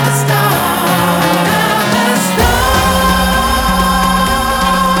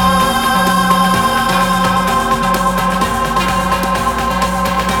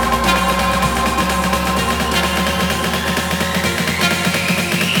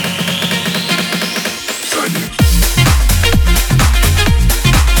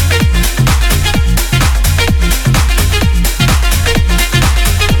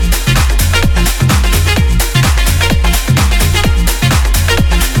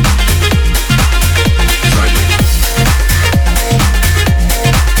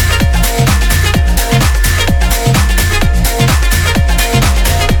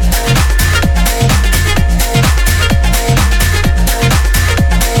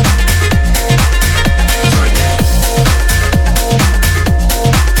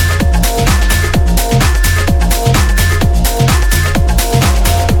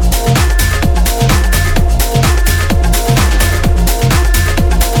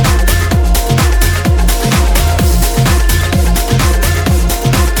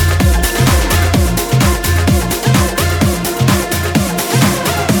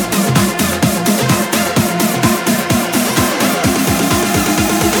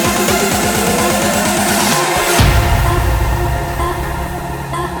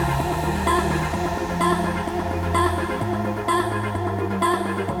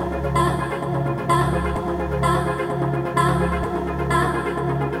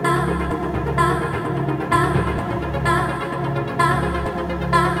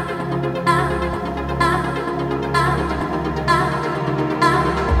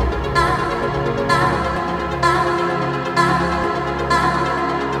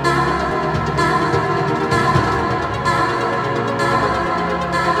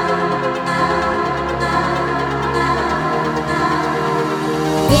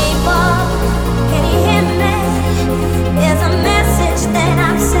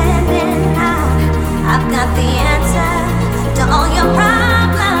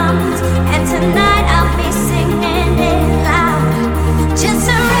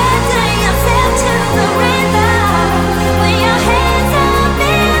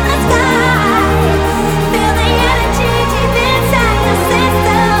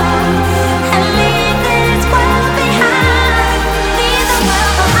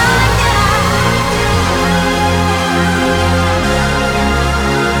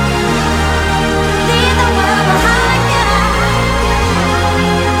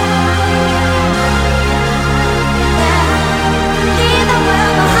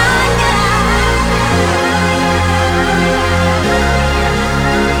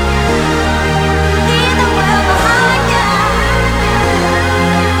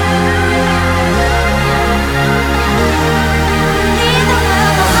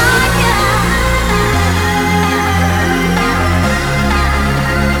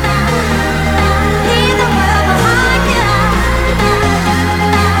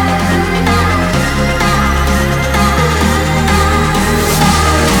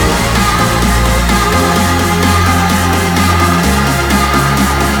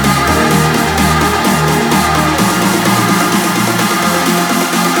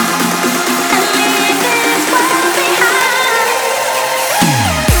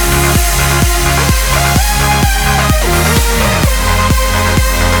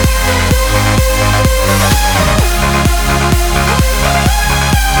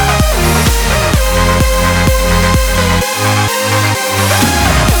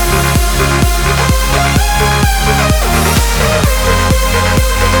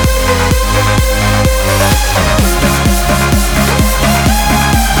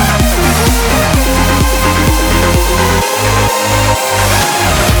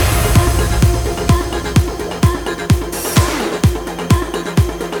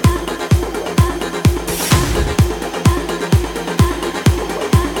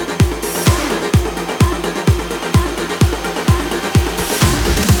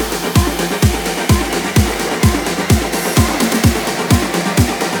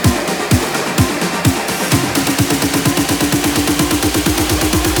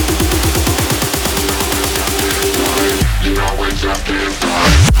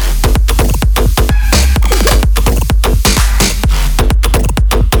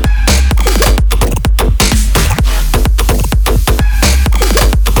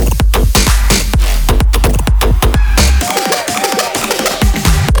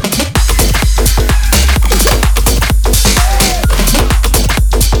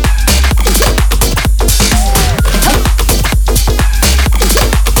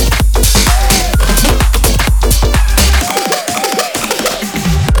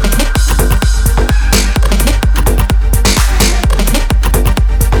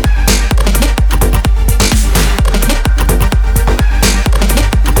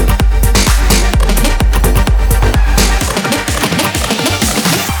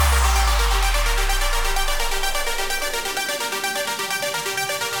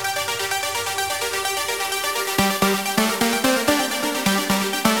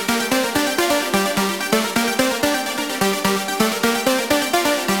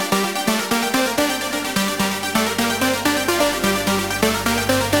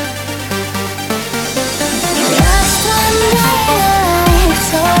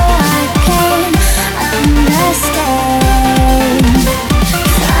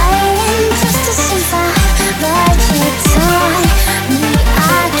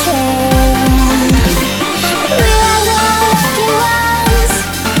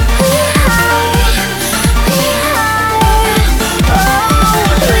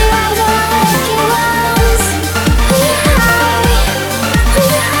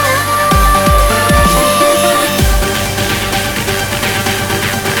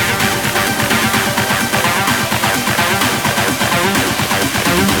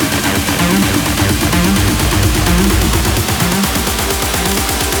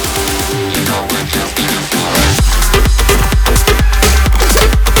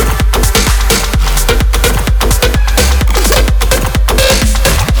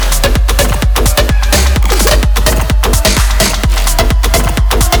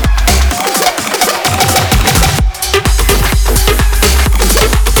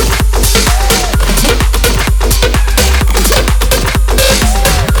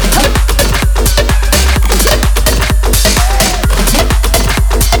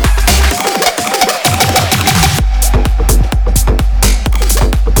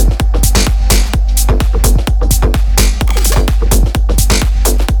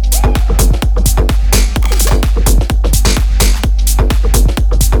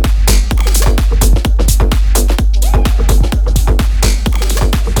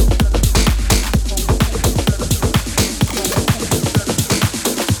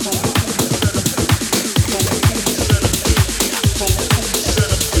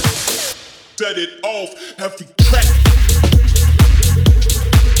set it off. Every track.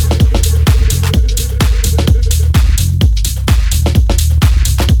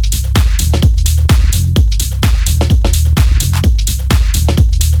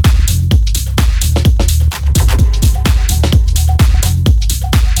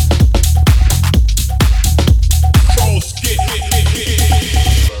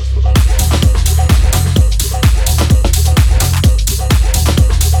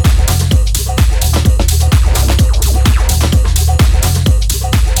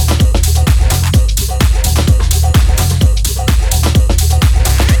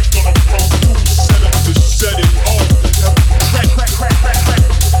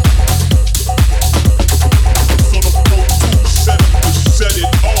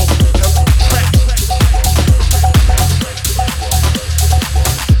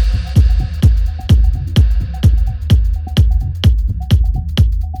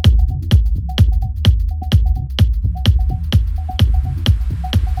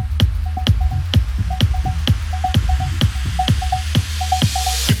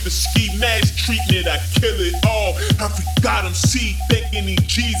 Treatment, I kill it all. I forgot him, see, thinking he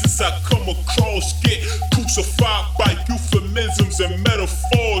Jesus. I come across, get crucified by euphemisms and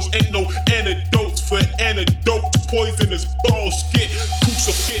metaphors. Ain't no antidotes for antidotes. Poisonous balls, get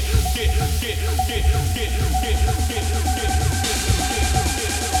crucified, get.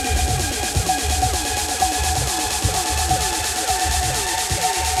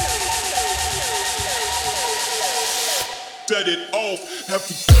 Set it off, have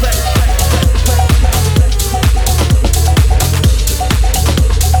to crack.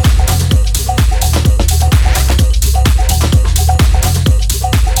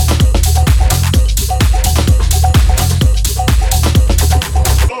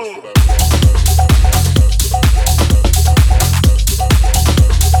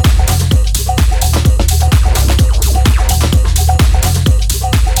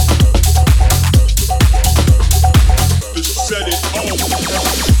 Set it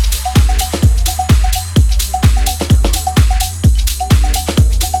off.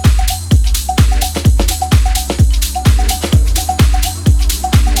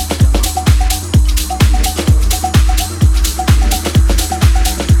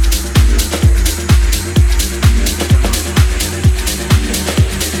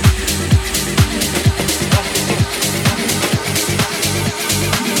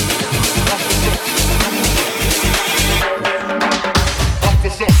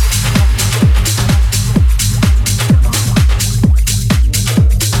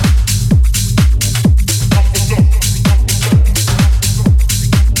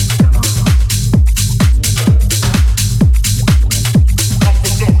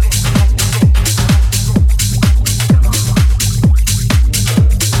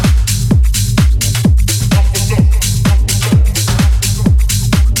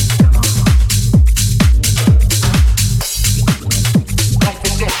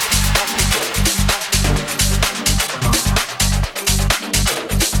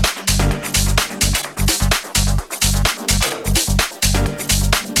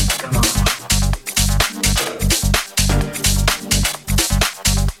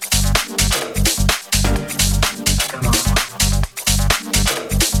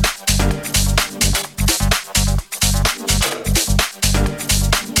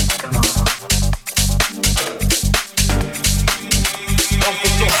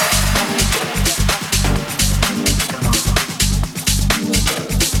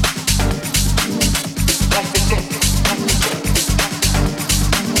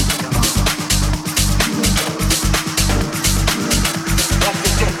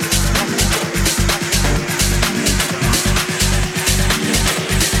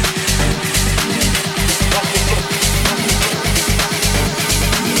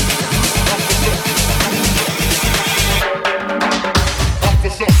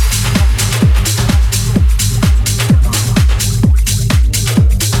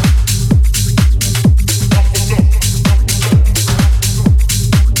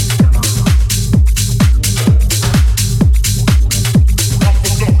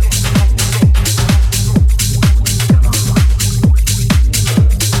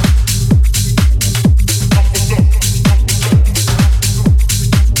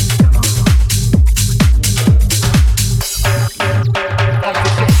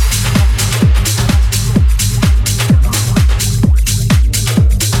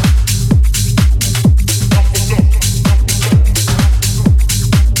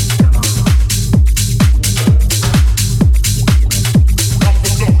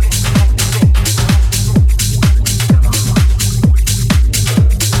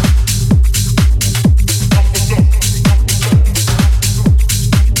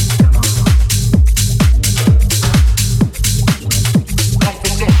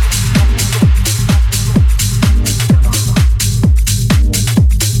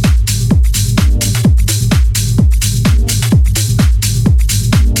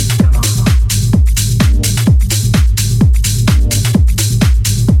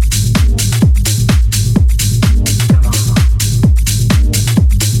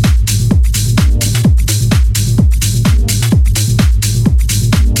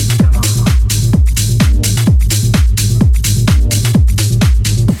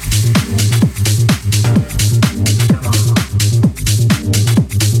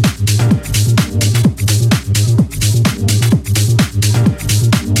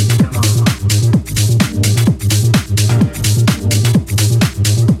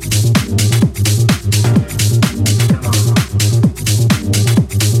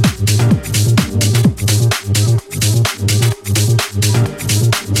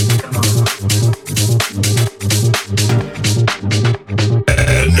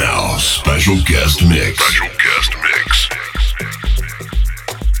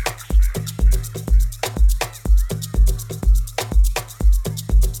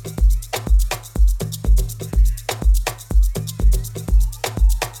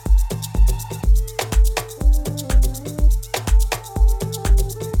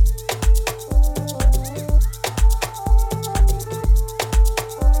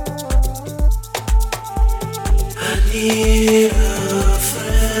 need a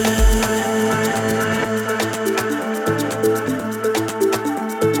friend.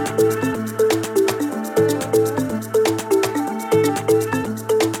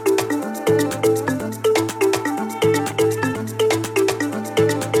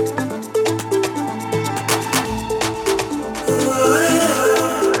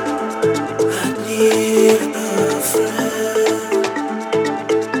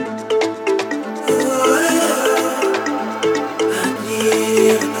 I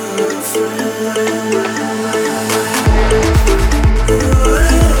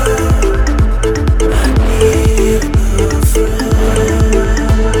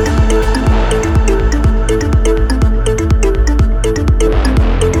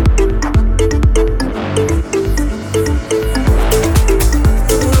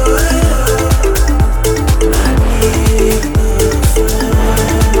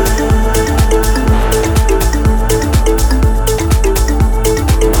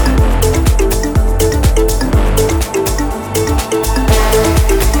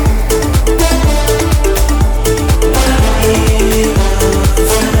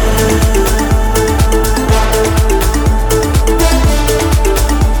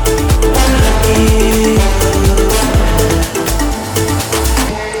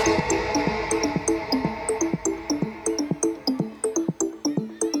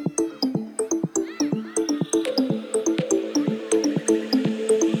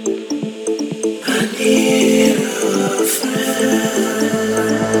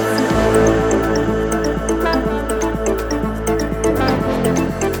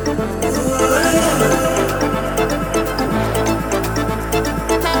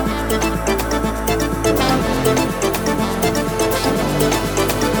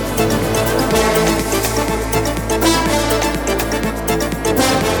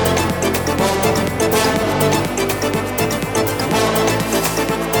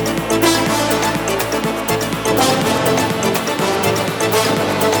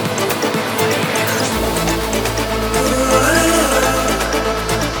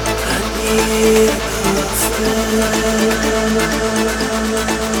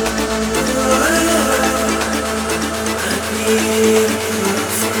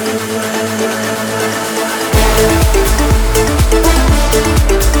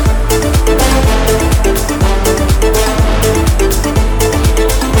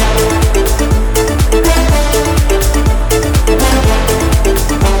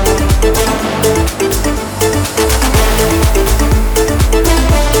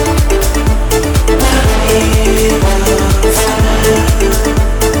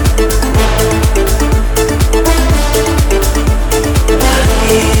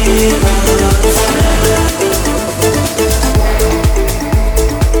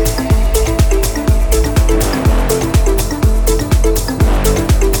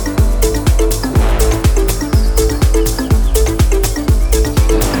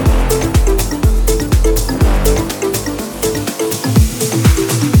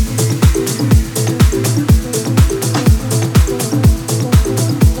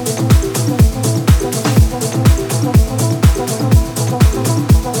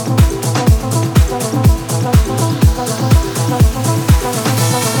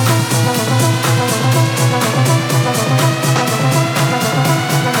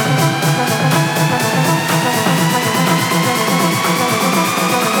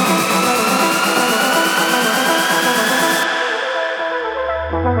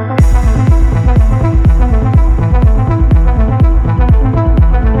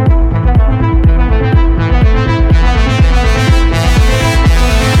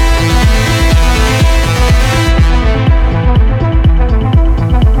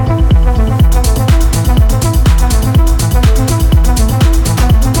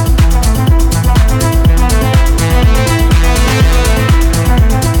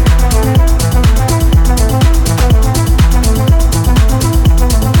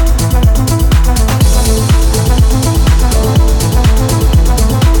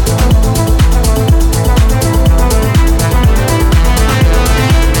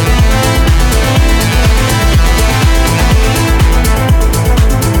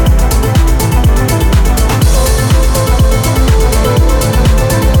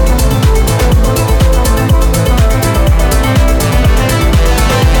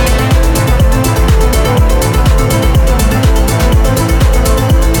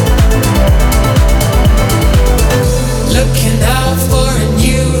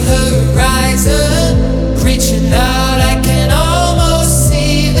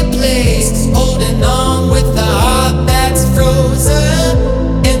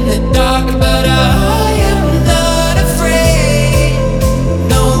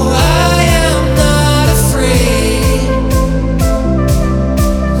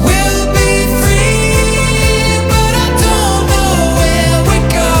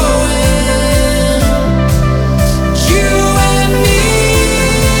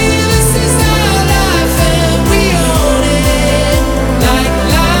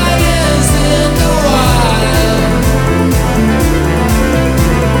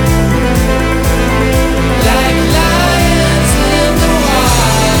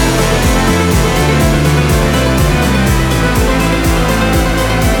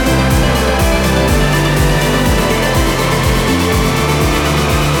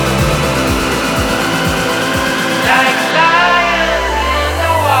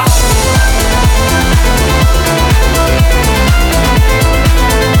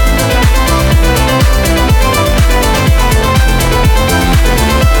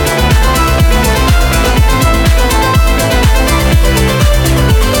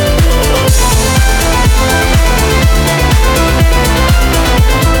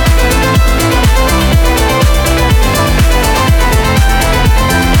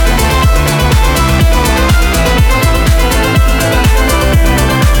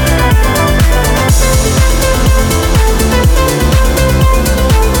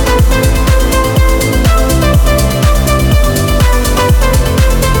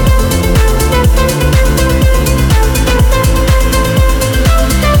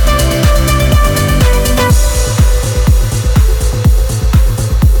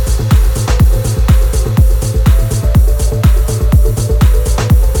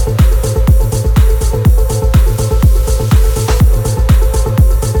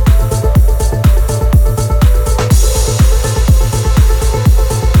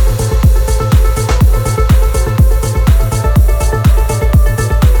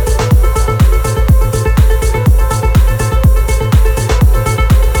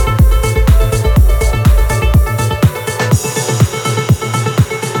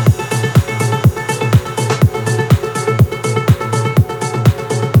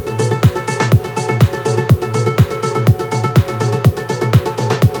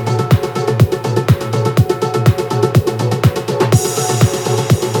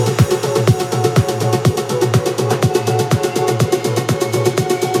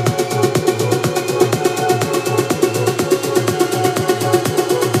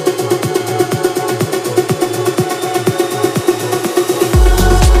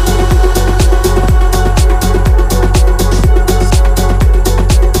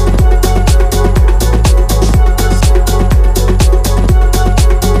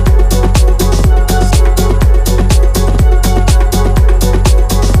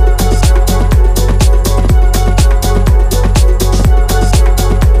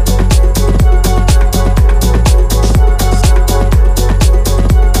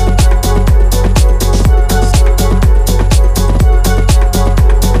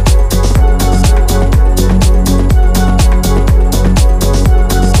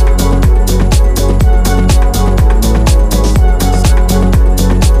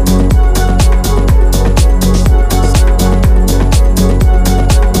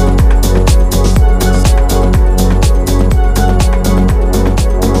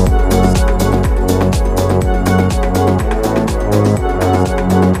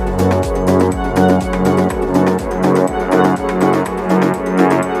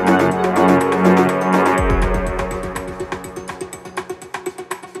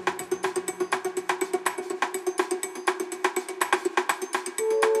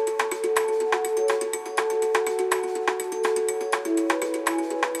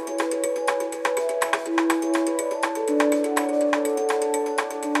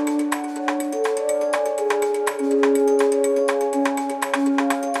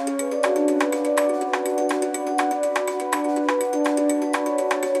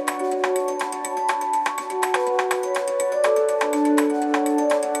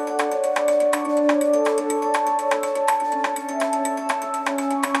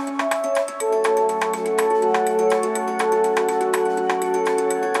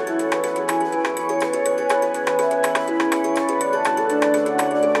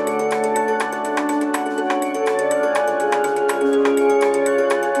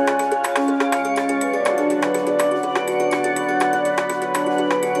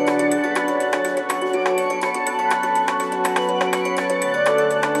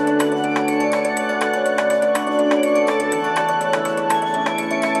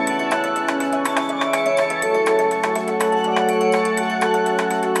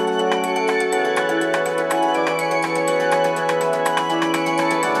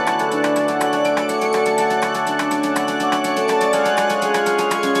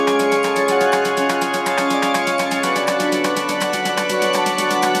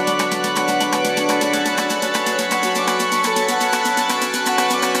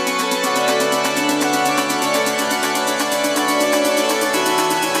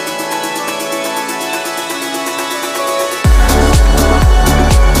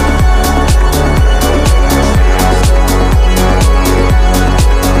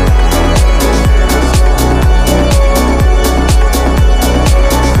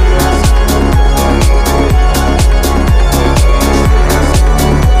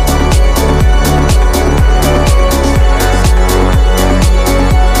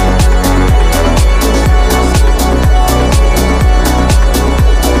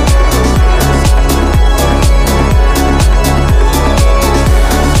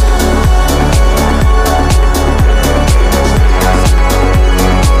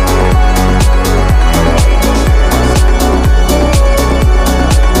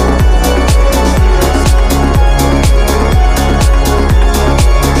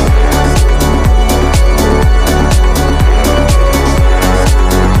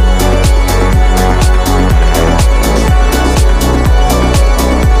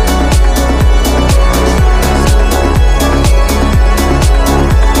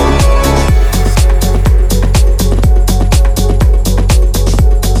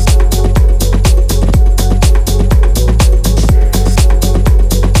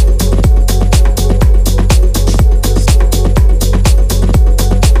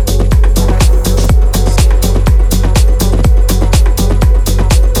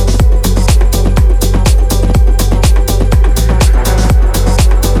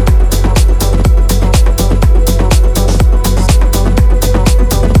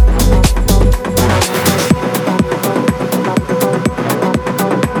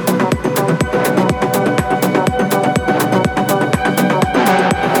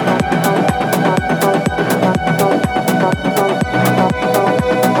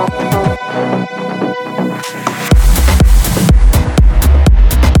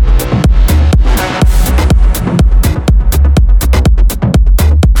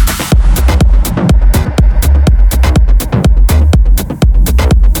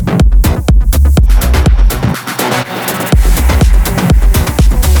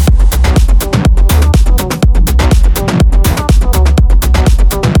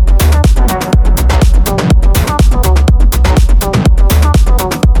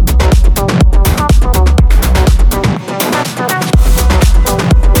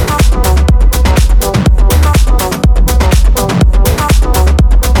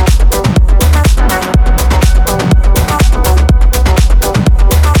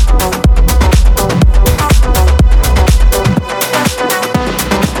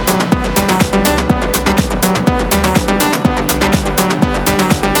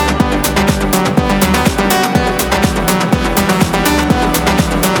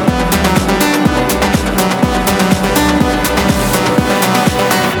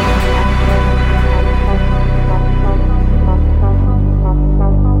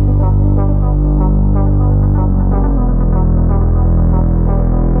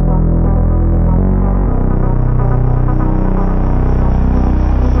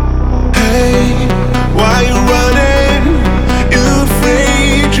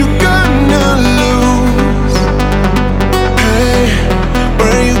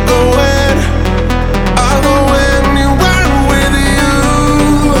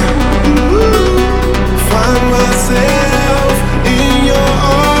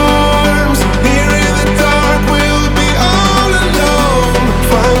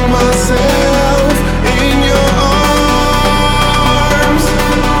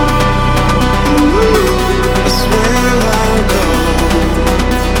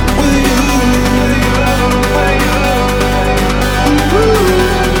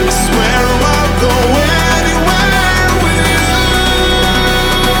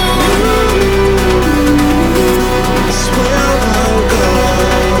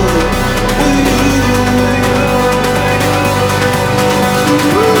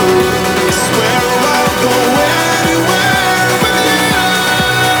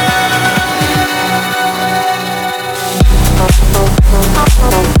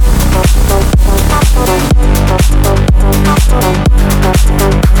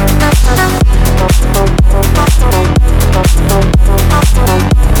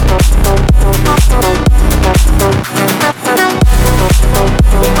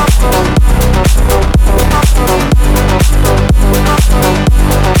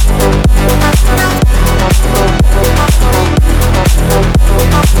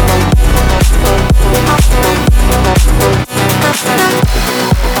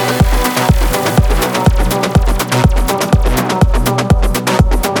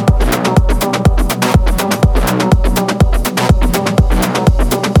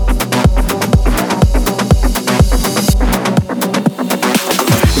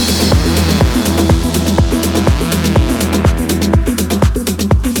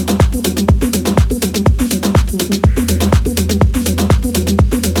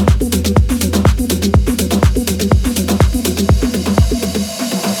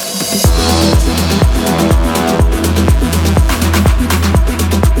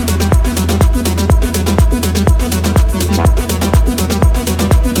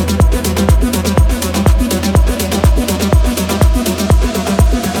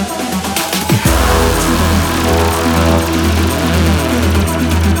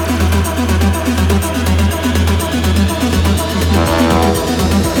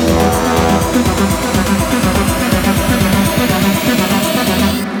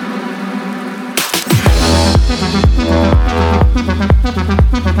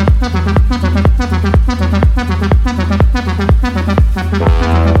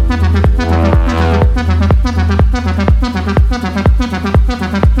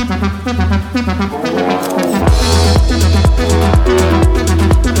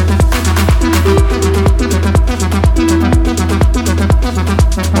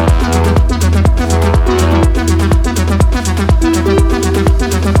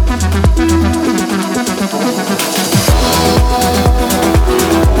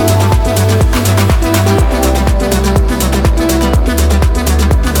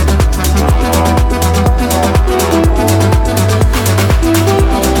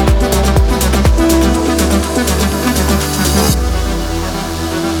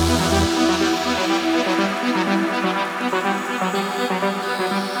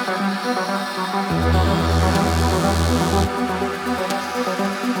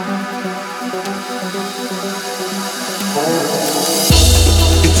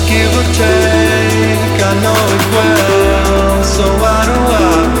take, I know it well. So why do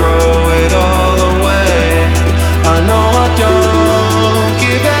I throw it all away? I know I don't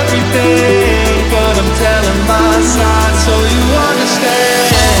give everything, but I'm telling my side so you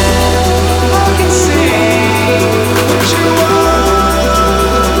understand. I can see what you want,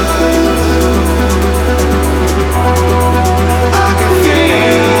 I can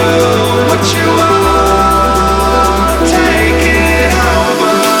feel what you want. Take it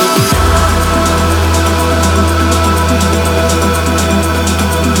over.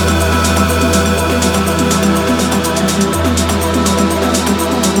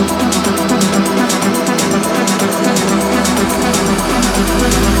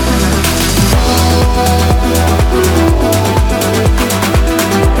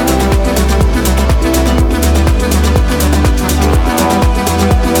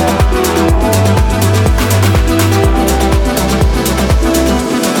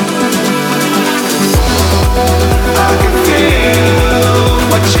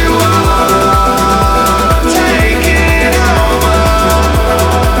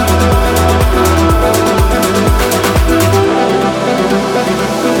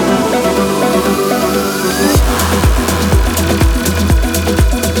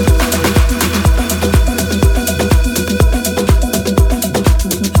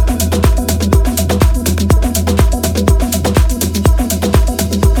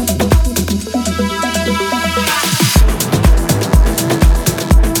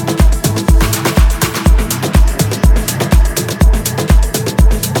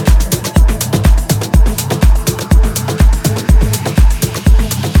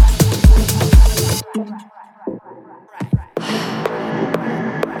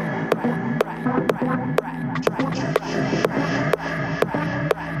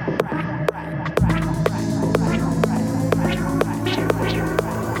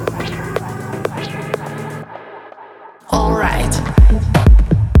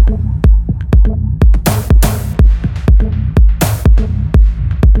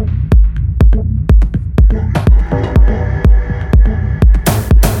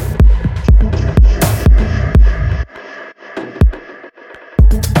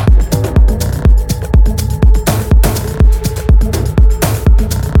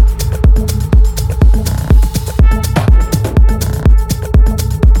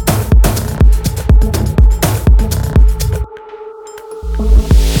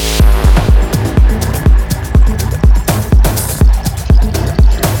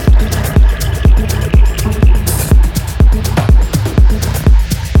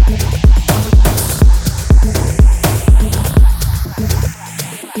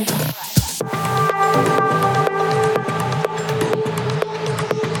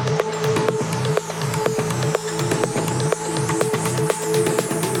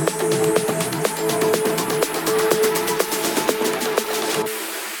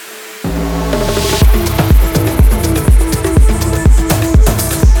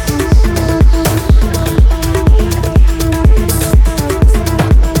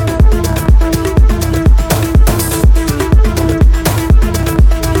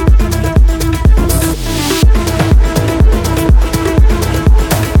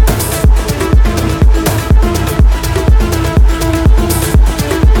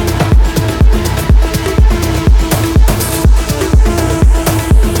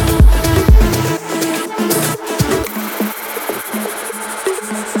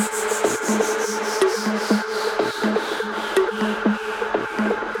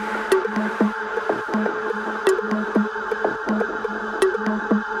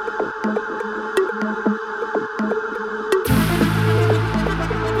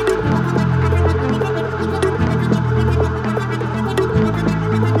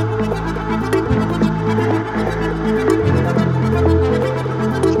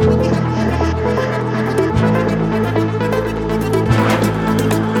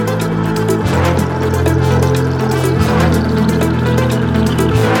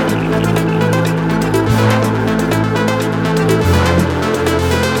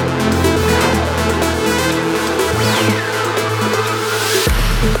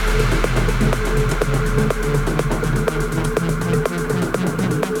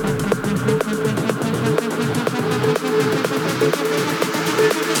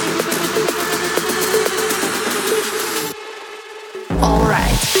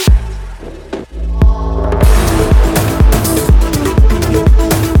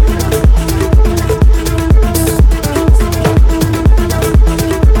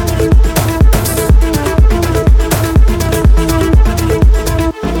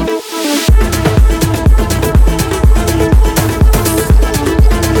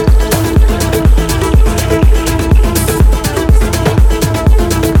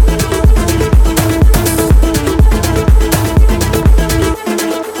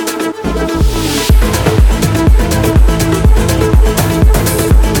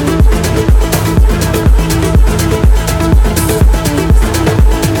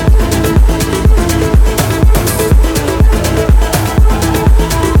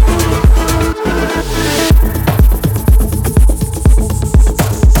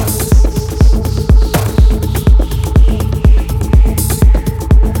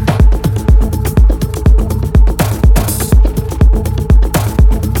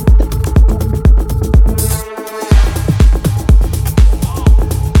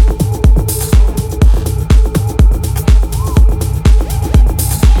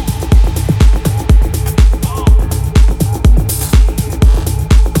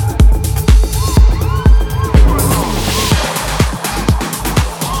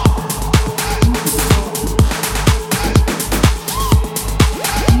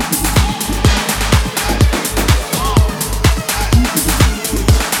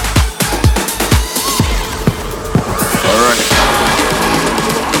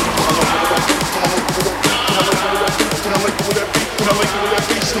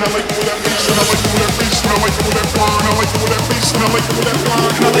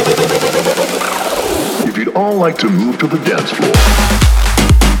 If you'd all like to move to the dance floor.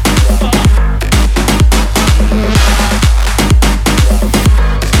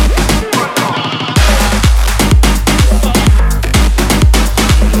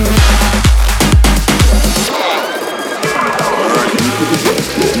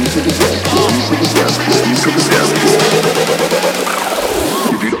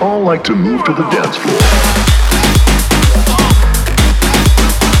 If you'd all like to move to the dance floor.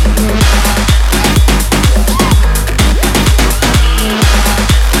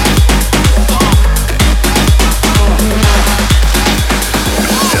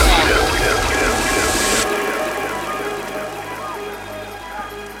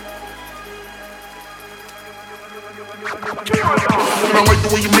 And I like the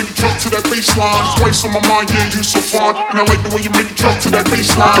way you make it jump to that baseline. Twice on my mind, yeah, you so fine. And I like the way you make it jump to that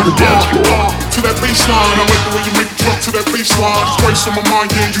baseline. To the dance floor. To that baseline. I like the way you make it jump to that baseline. Twice on my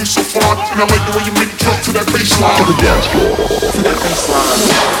mind, yeah, you so fine. And I like the way you make it jump to that baseline. To the dance floor. To that baseline.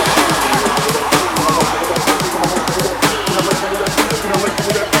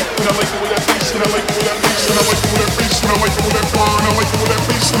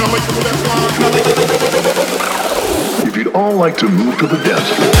 If you'd all like to move to the dance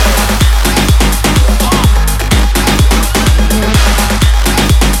floor.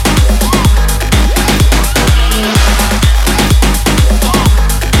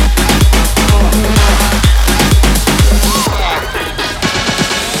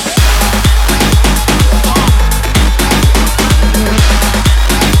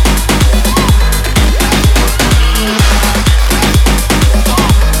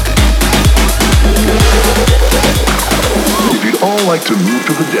 Like to move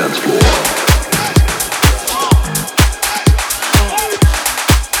to the dance floor.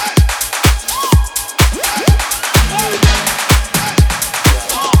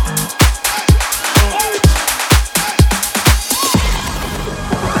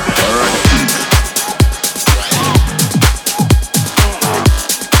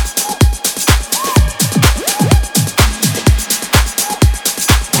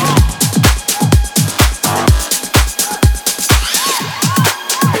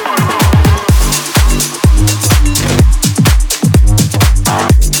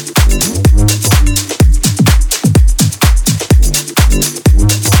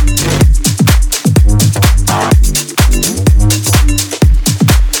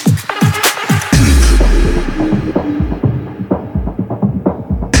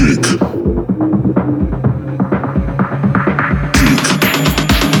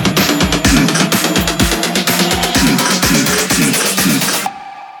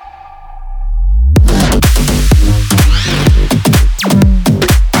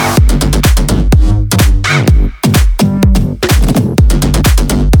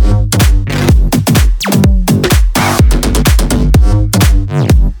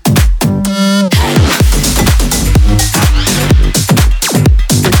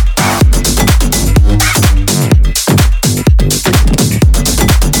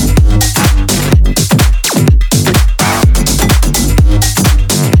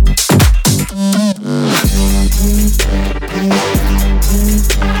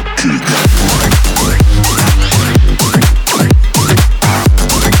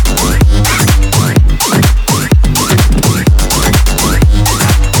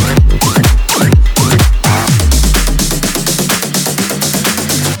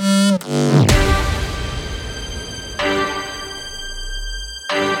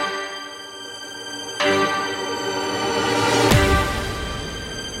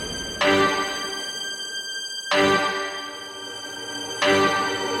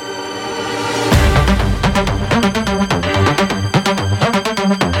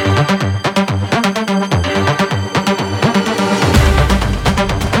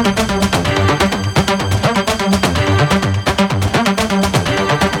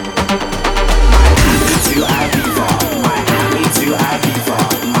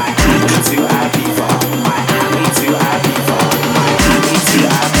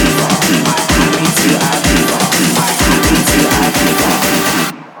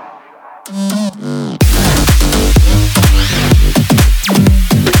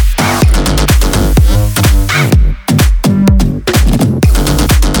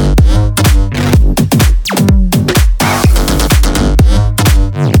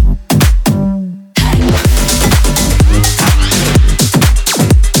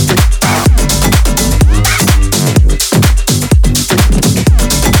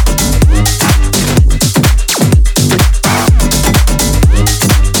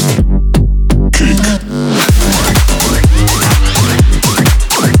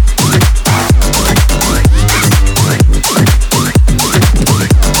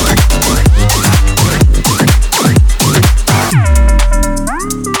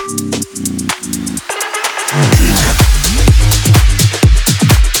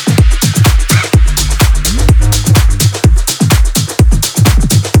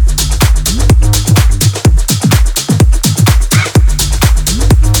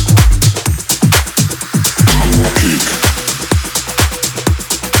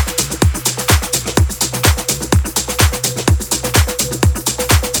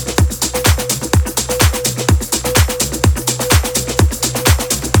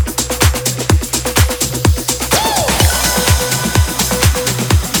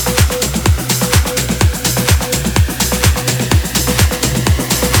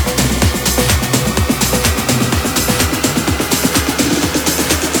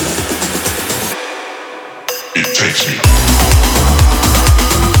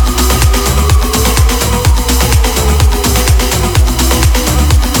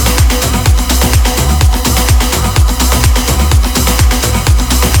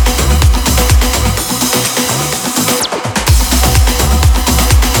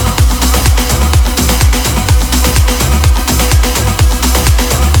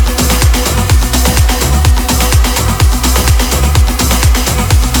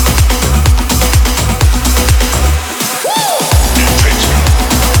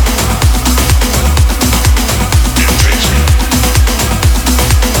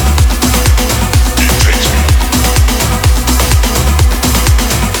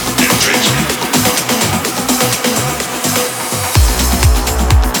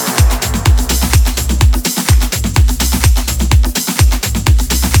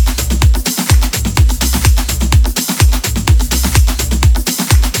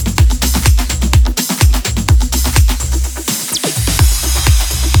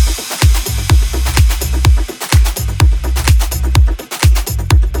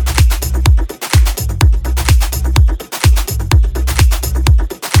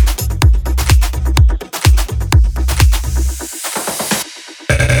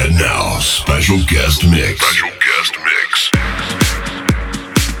 special guest mix. Special guest mix.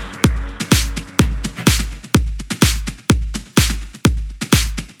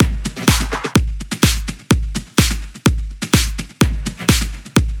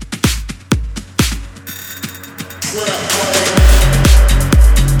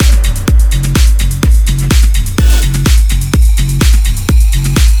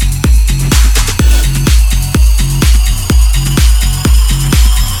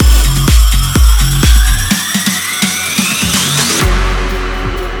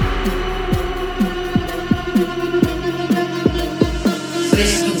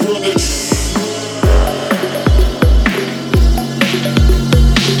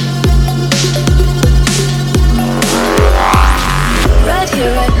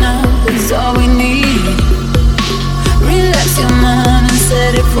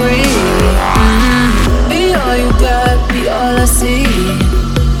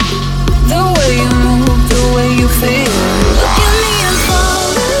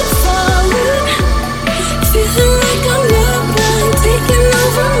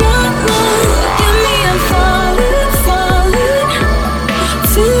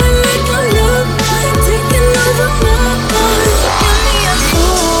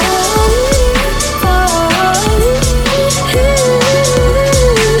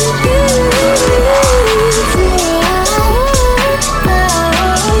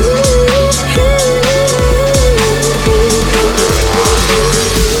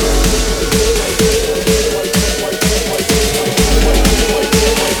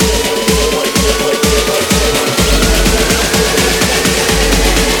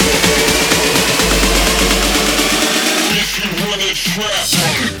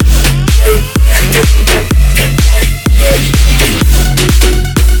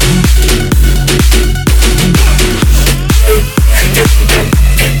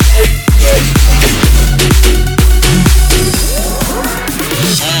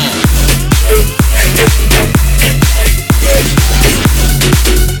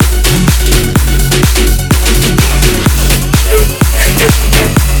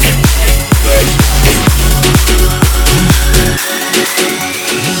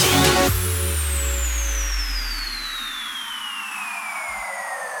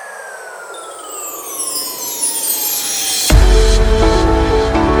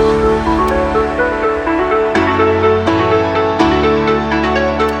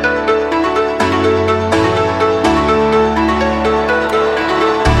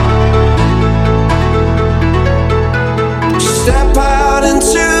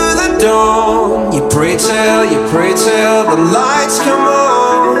 Pray till the lights come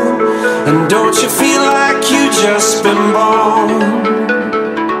on. And don't you feel like you just been born?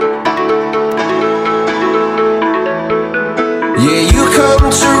 Yeah, you come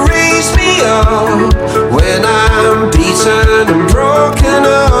to raise me up when I'm beaten and broken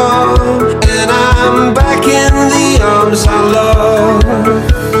up, and I'm back in the arms I love.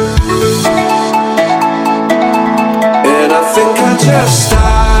 And I think I just died.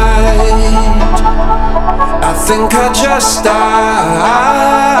 I think I just died.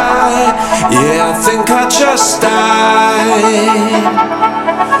 Yeah, I think I just died.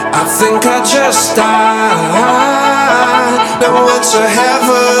 I think I just died. Now I went to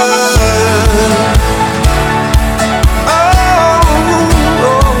heaven. Oh,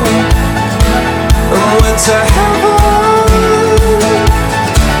 I went to heaven.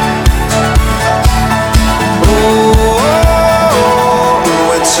 Oh, I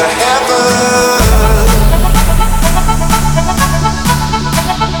went to heaven.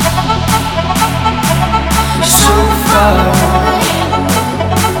 So far.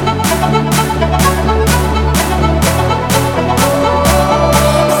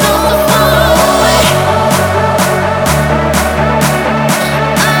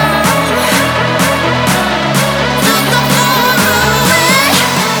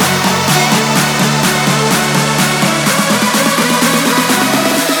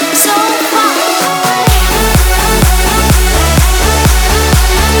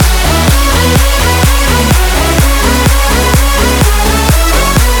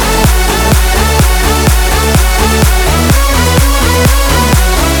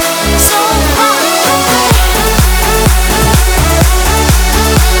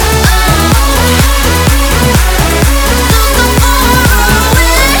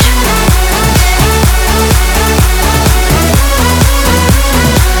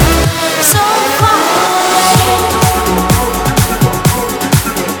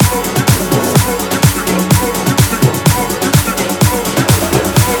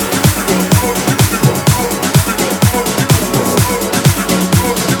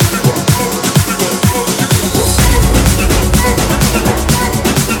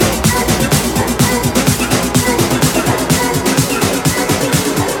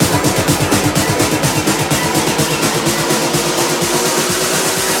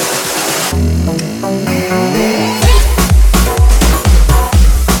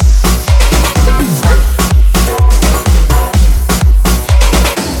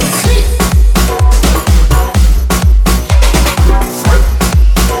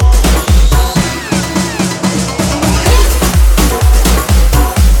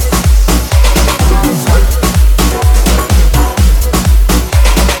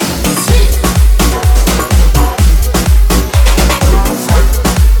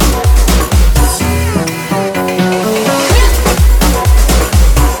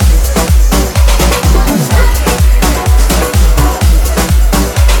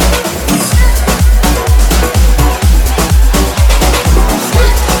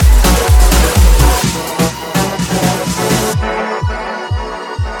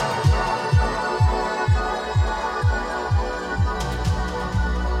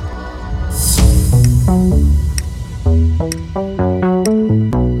 Wear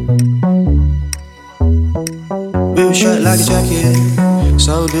your shirt like a jacket,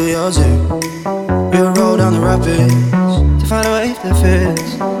 so do yours too. We'll roll down the rapids to find a wave that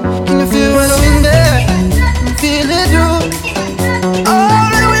fits. Can you feel when the wind there? Feel it through all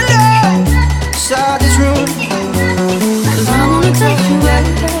the windows inside this room. 'Cause I wanna touch you right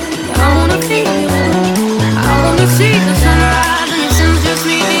there, I wanna feel you. I wanna see the sunrise and it seems just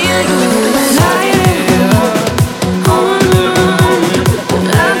me and you. Lying on the moon,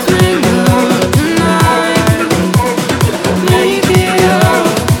 let's make love tonight. Make it up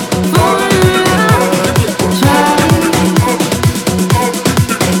for the last time.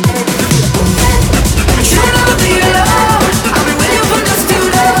 You know the love, I've been waiting for this to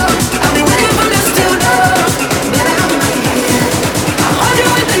love. I've been waiting for this to love. But I'm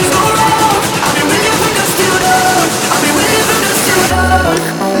wondering when things go wrong. I've been waiting for this to love. I've been waiting for this to love.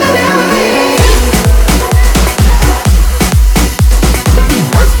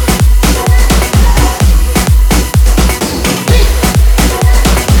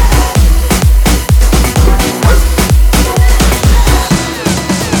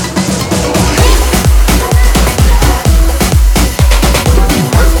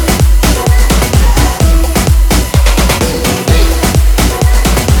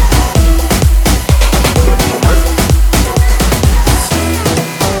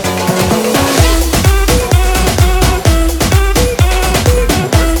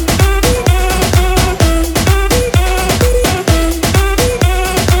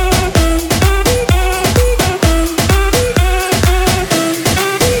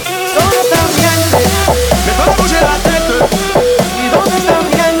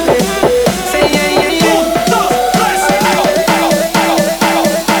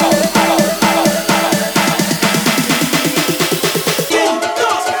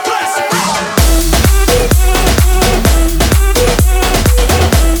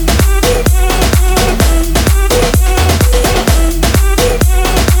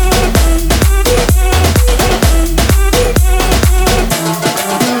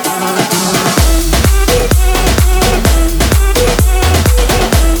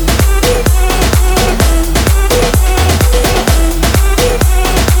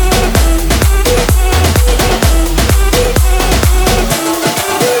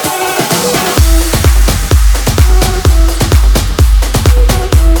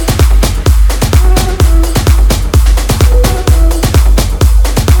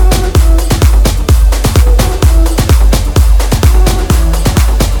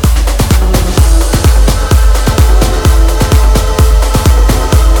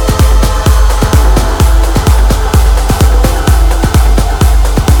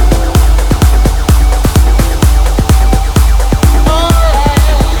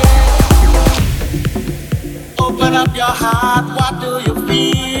 Open up your heart, what do you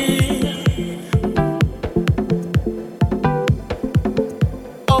feel?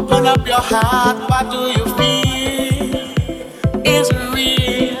 Open up your heart, what do you feel? Is it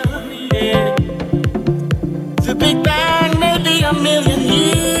real? Yeah. The Big Bang may be a million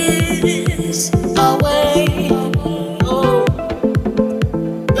years away. Oh,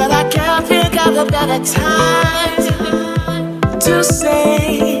 but I can't think of a better time to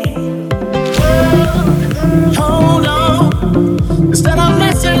say, hold on, instead of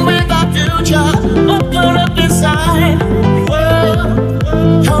messing with our future, open up inside. Well,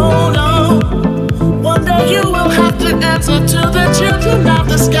 hold on, one day you will have to answer to the children of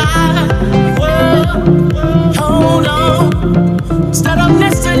the sky. Well, hold on, instead of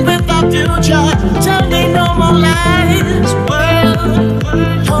messing with our future, tell me no more lies. Well,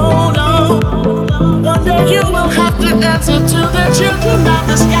 hold on, one day you will have to answer to the children of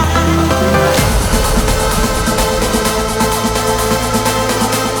the sky.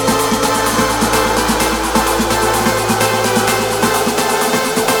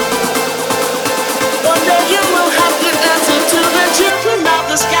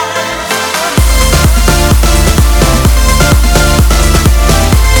 The sky.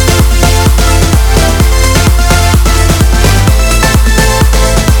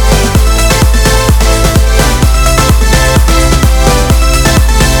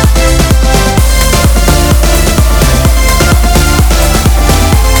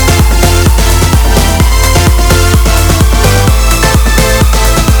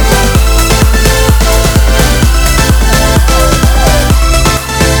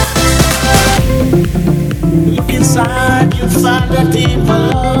 Inside you find a deeper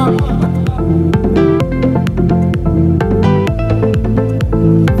love,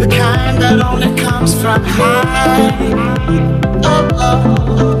 the kind that only comes from high. Oh, oh,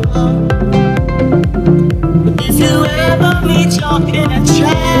 oh, oh. If you ever meet your inner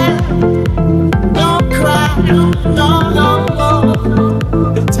child, don't cry, no, no, no.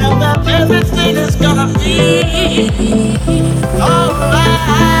 Tell them everything is gonna be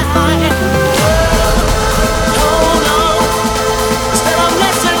alright. Hold on, instead of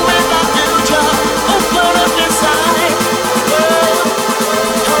messing with our future, open up inside.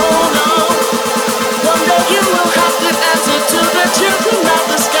 Hold on, one day you will have to answer to the children of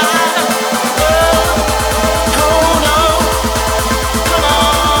the sky. Hold on, come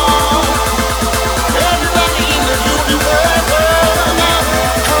on, everybody in the universe.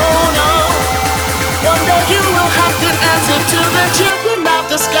 Hold on, one day you will have to answer to the children of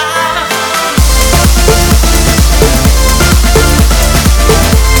the sky.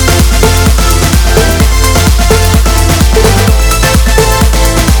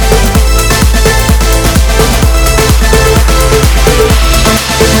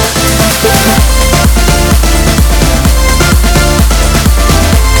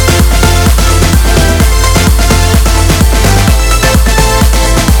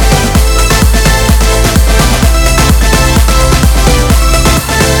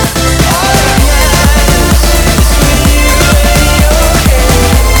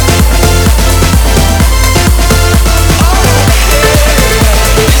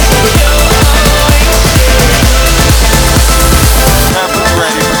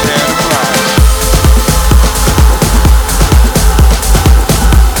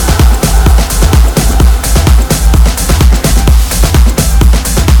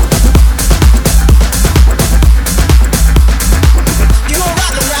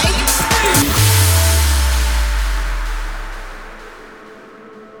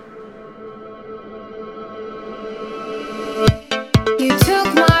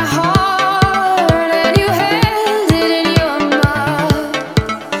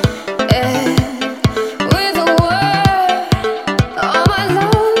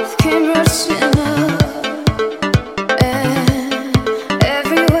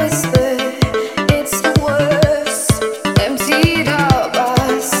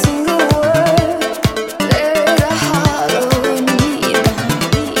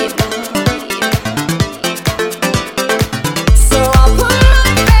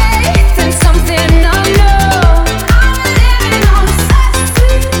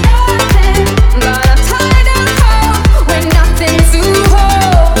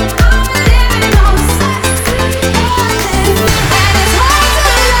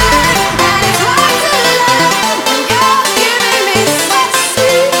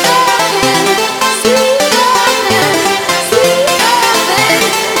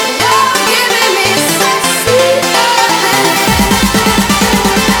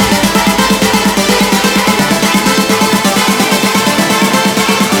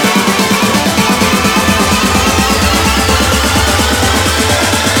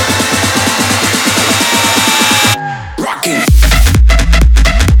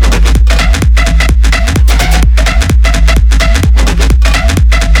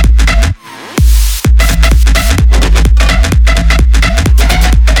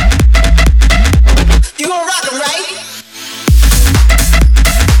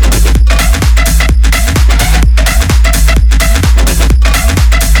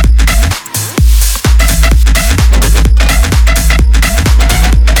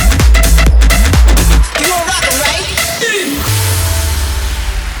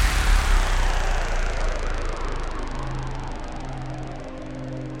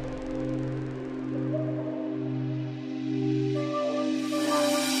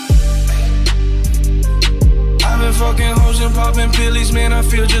 fucking hoes and popping pillies, man, I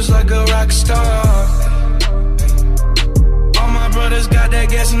feel just like a rock star. All my brothers got that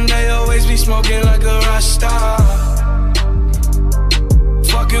gas and they always be smoking like a rock star.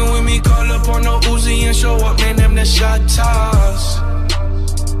 Fucking with me, call up on no Uzi and show up, man, them the shot toss.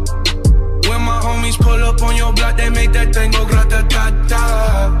 When my homies pull up on your block, they make that thing go grata-ta-ta.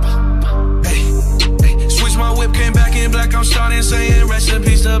 Hey, hey, switch my whip, came back in black, I'm starting saying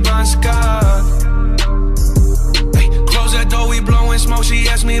recipes to Bon Scott. Hey, close that door, we blowing smoke, she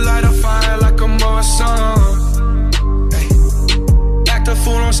asked me light a fire like a Marsan. Hey, act a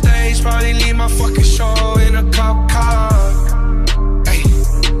fool on stage, probably leave my fucking show in a cop car. Hey,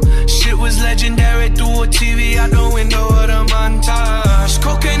 shit was legendary through a TV out the window of the montage.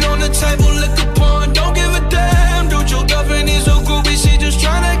 Cocaine on the table, liquor porn, don't give a damn. Dude, your girlfriend is a groupie, she just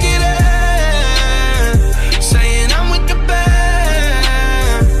tryna get in. Saying I'm with the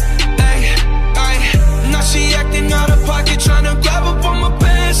band. Ay, ay, now she acting out of pocket, tryna grab up on my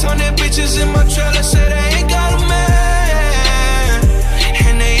pants. 100 bitches in my trailer, say they ain't got a man.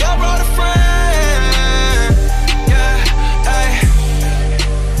 And they all brought a friend.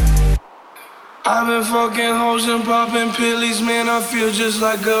 Popping fucking hoes and popping pillies, man, I feel just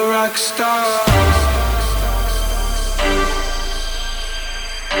like a rock star.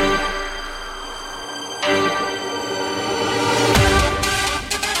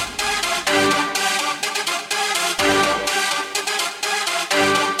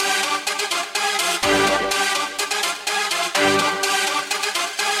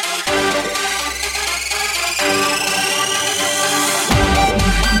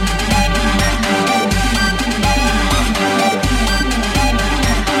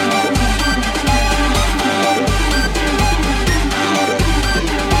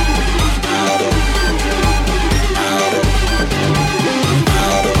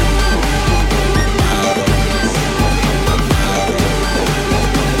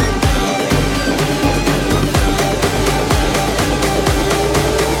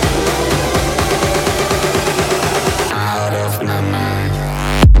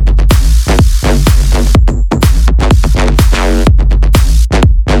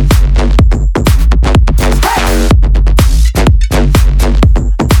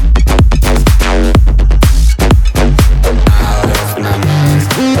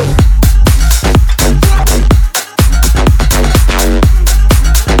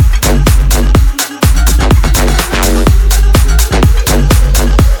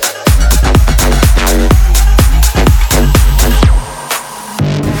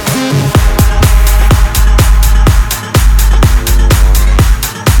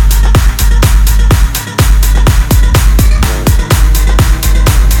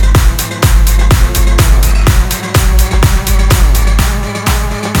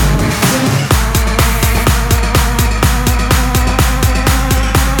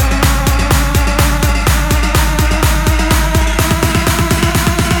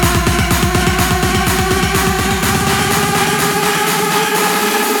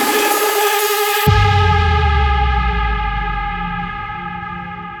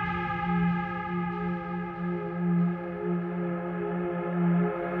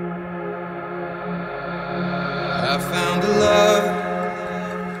 I found a love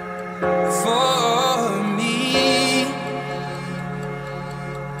for me.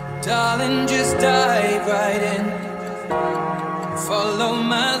 Darling, just dive right in, follow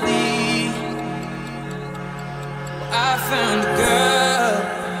my lead. I found a girl,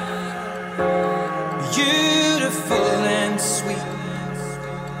 beautiful and sweet.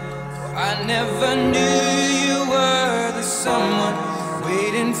 I never knew you were the someone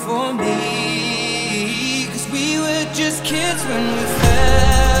waiting for me. We were just kids when we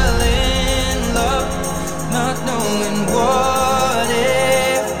fell in love, not knowing what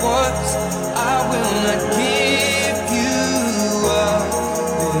it was. I will not give you up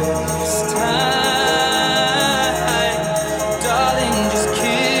this time. Darling, just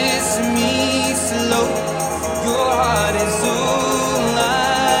kiss me slow. Your heart is all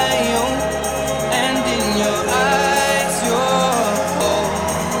I own, and in your eyes you're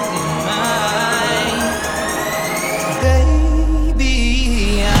holding mine. Baby,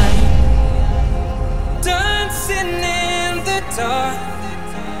 I'm dancing in the dark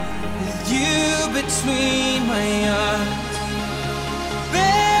with you between my arms,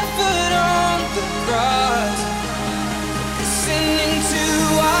 barefoot on the grass, listening to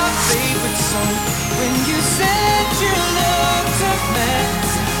our favorite song. When you said you loved a mess,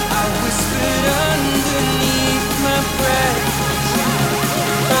 I whispered underneath my breath.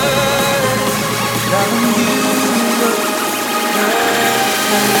 Darling, you look good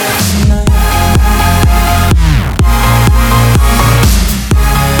tonight.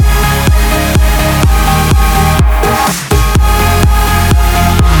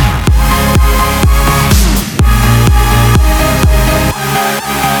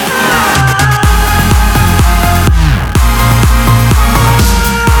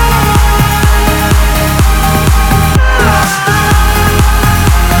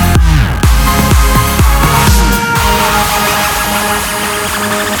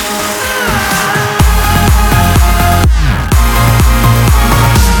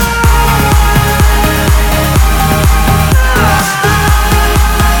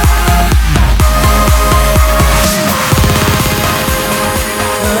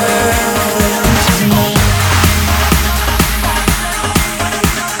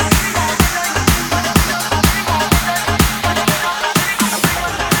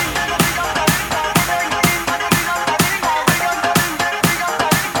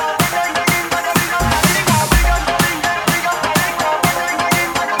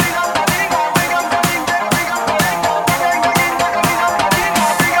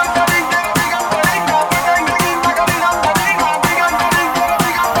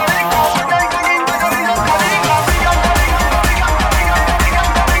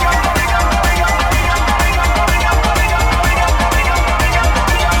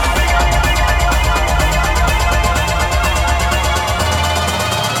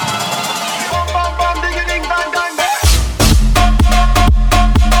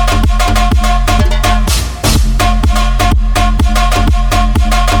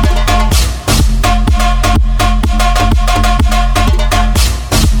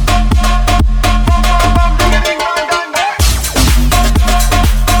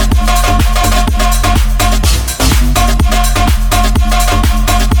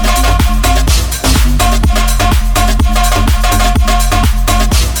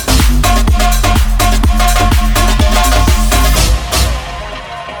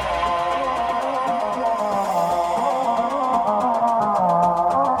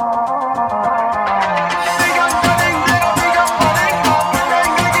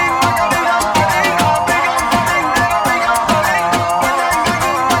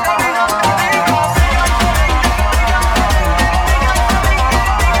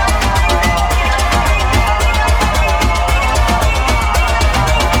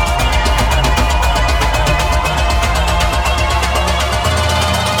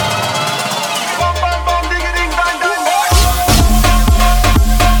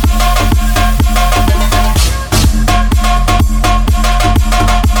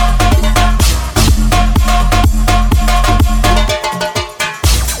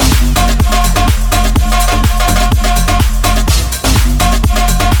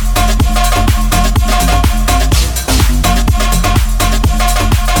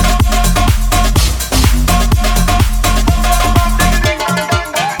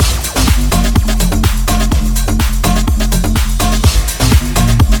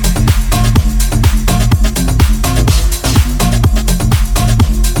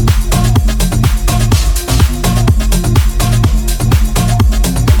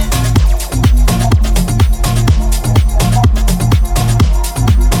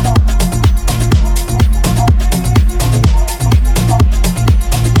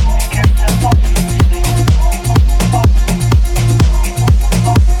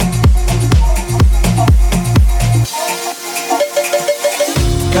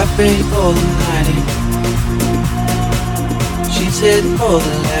 ready for the night. She's heading for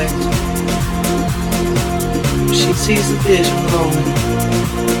the light. She sees the vision rolling,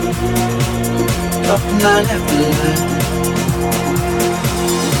 dropping line after line.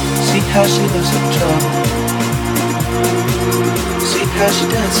 See how she looks in trouble. See how she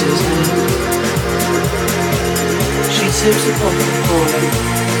dances now. She sips the Coca-Cola.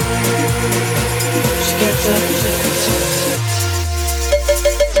 She gets up and takes it.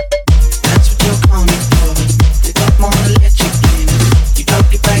 That's what you're coming for. They don't wanna let you in. You drop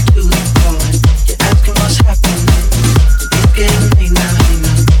your back to the floor. You're asking what's happening. You're getting me now,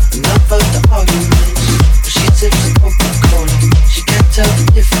 enough of the arguments. But she sips the Coca-Cola. She can't tell the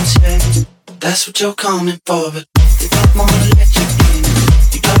difference yet. That's what you're coming for, but they don't wanna let you in.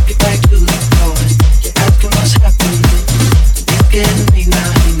 You drop your back to the floor. You're asking what's happening. You're getting me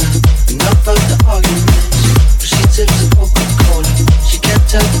now, enough of the arguments. But she sips the Coca-Cola. She can't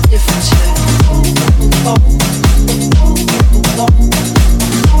tell the difference yet.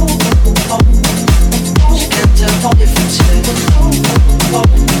 She can't tell the difference yet.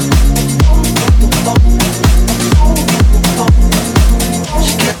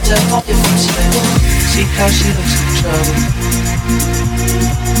 She can't tell the difference yet. See how she looks in trouble.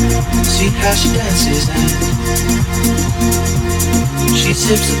 See how she dances now. She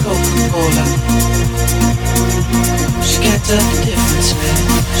sips the Coca-Cola. She can't tell the difference yet.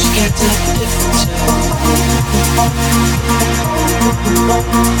 She can't tell the difference yet.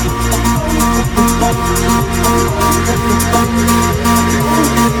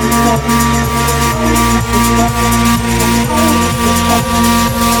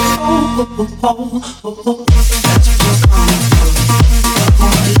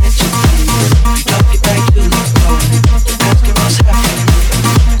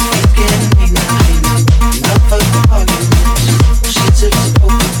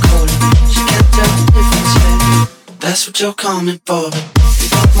 That's what you're coming for, but they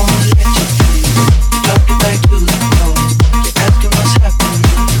don't wanna let you in. You drop your back to the floor. You're asking what's happening.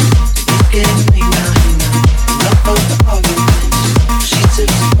 You're getting me now, enough of the arguments. She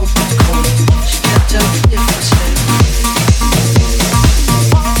sips the Coca-Cola. She can't tell the difference yet.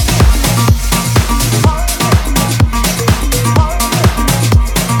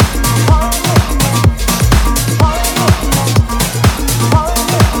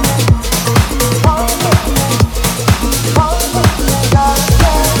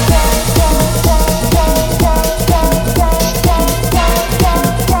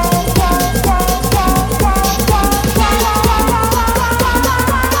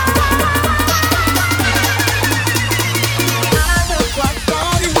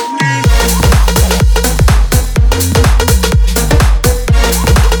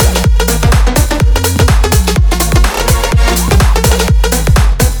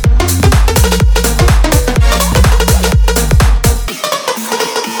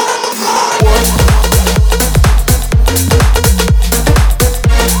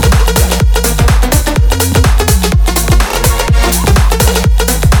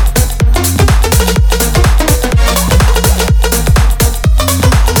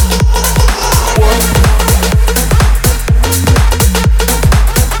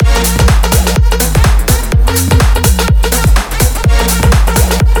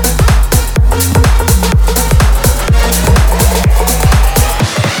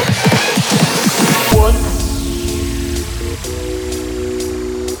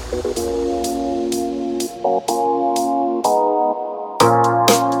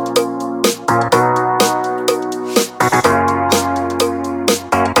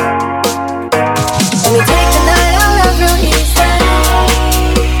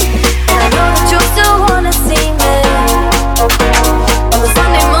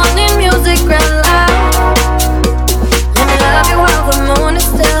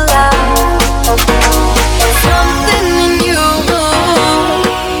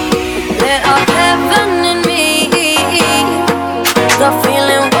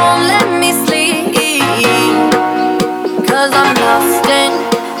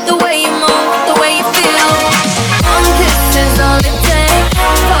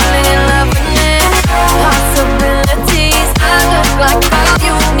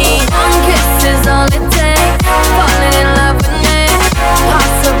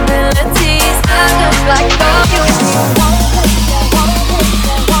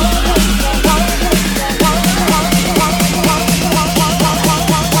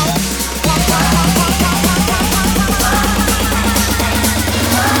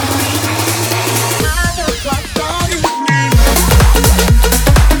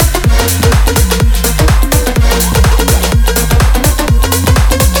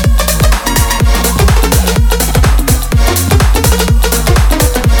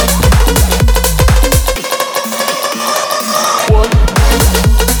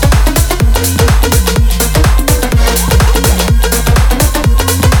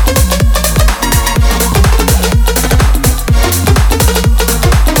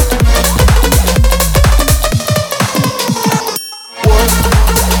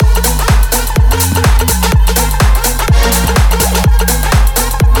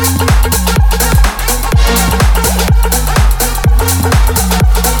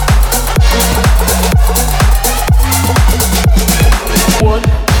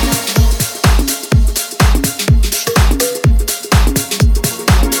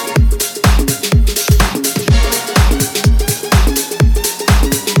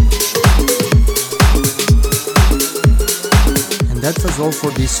 And that was all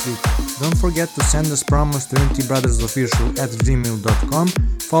for this week. Don't forget to send us promos to unitybrothersofficial@gmail.com,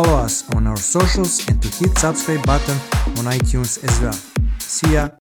 follow us on our socials, and to hit subscribe button on iTunes as well. See ya!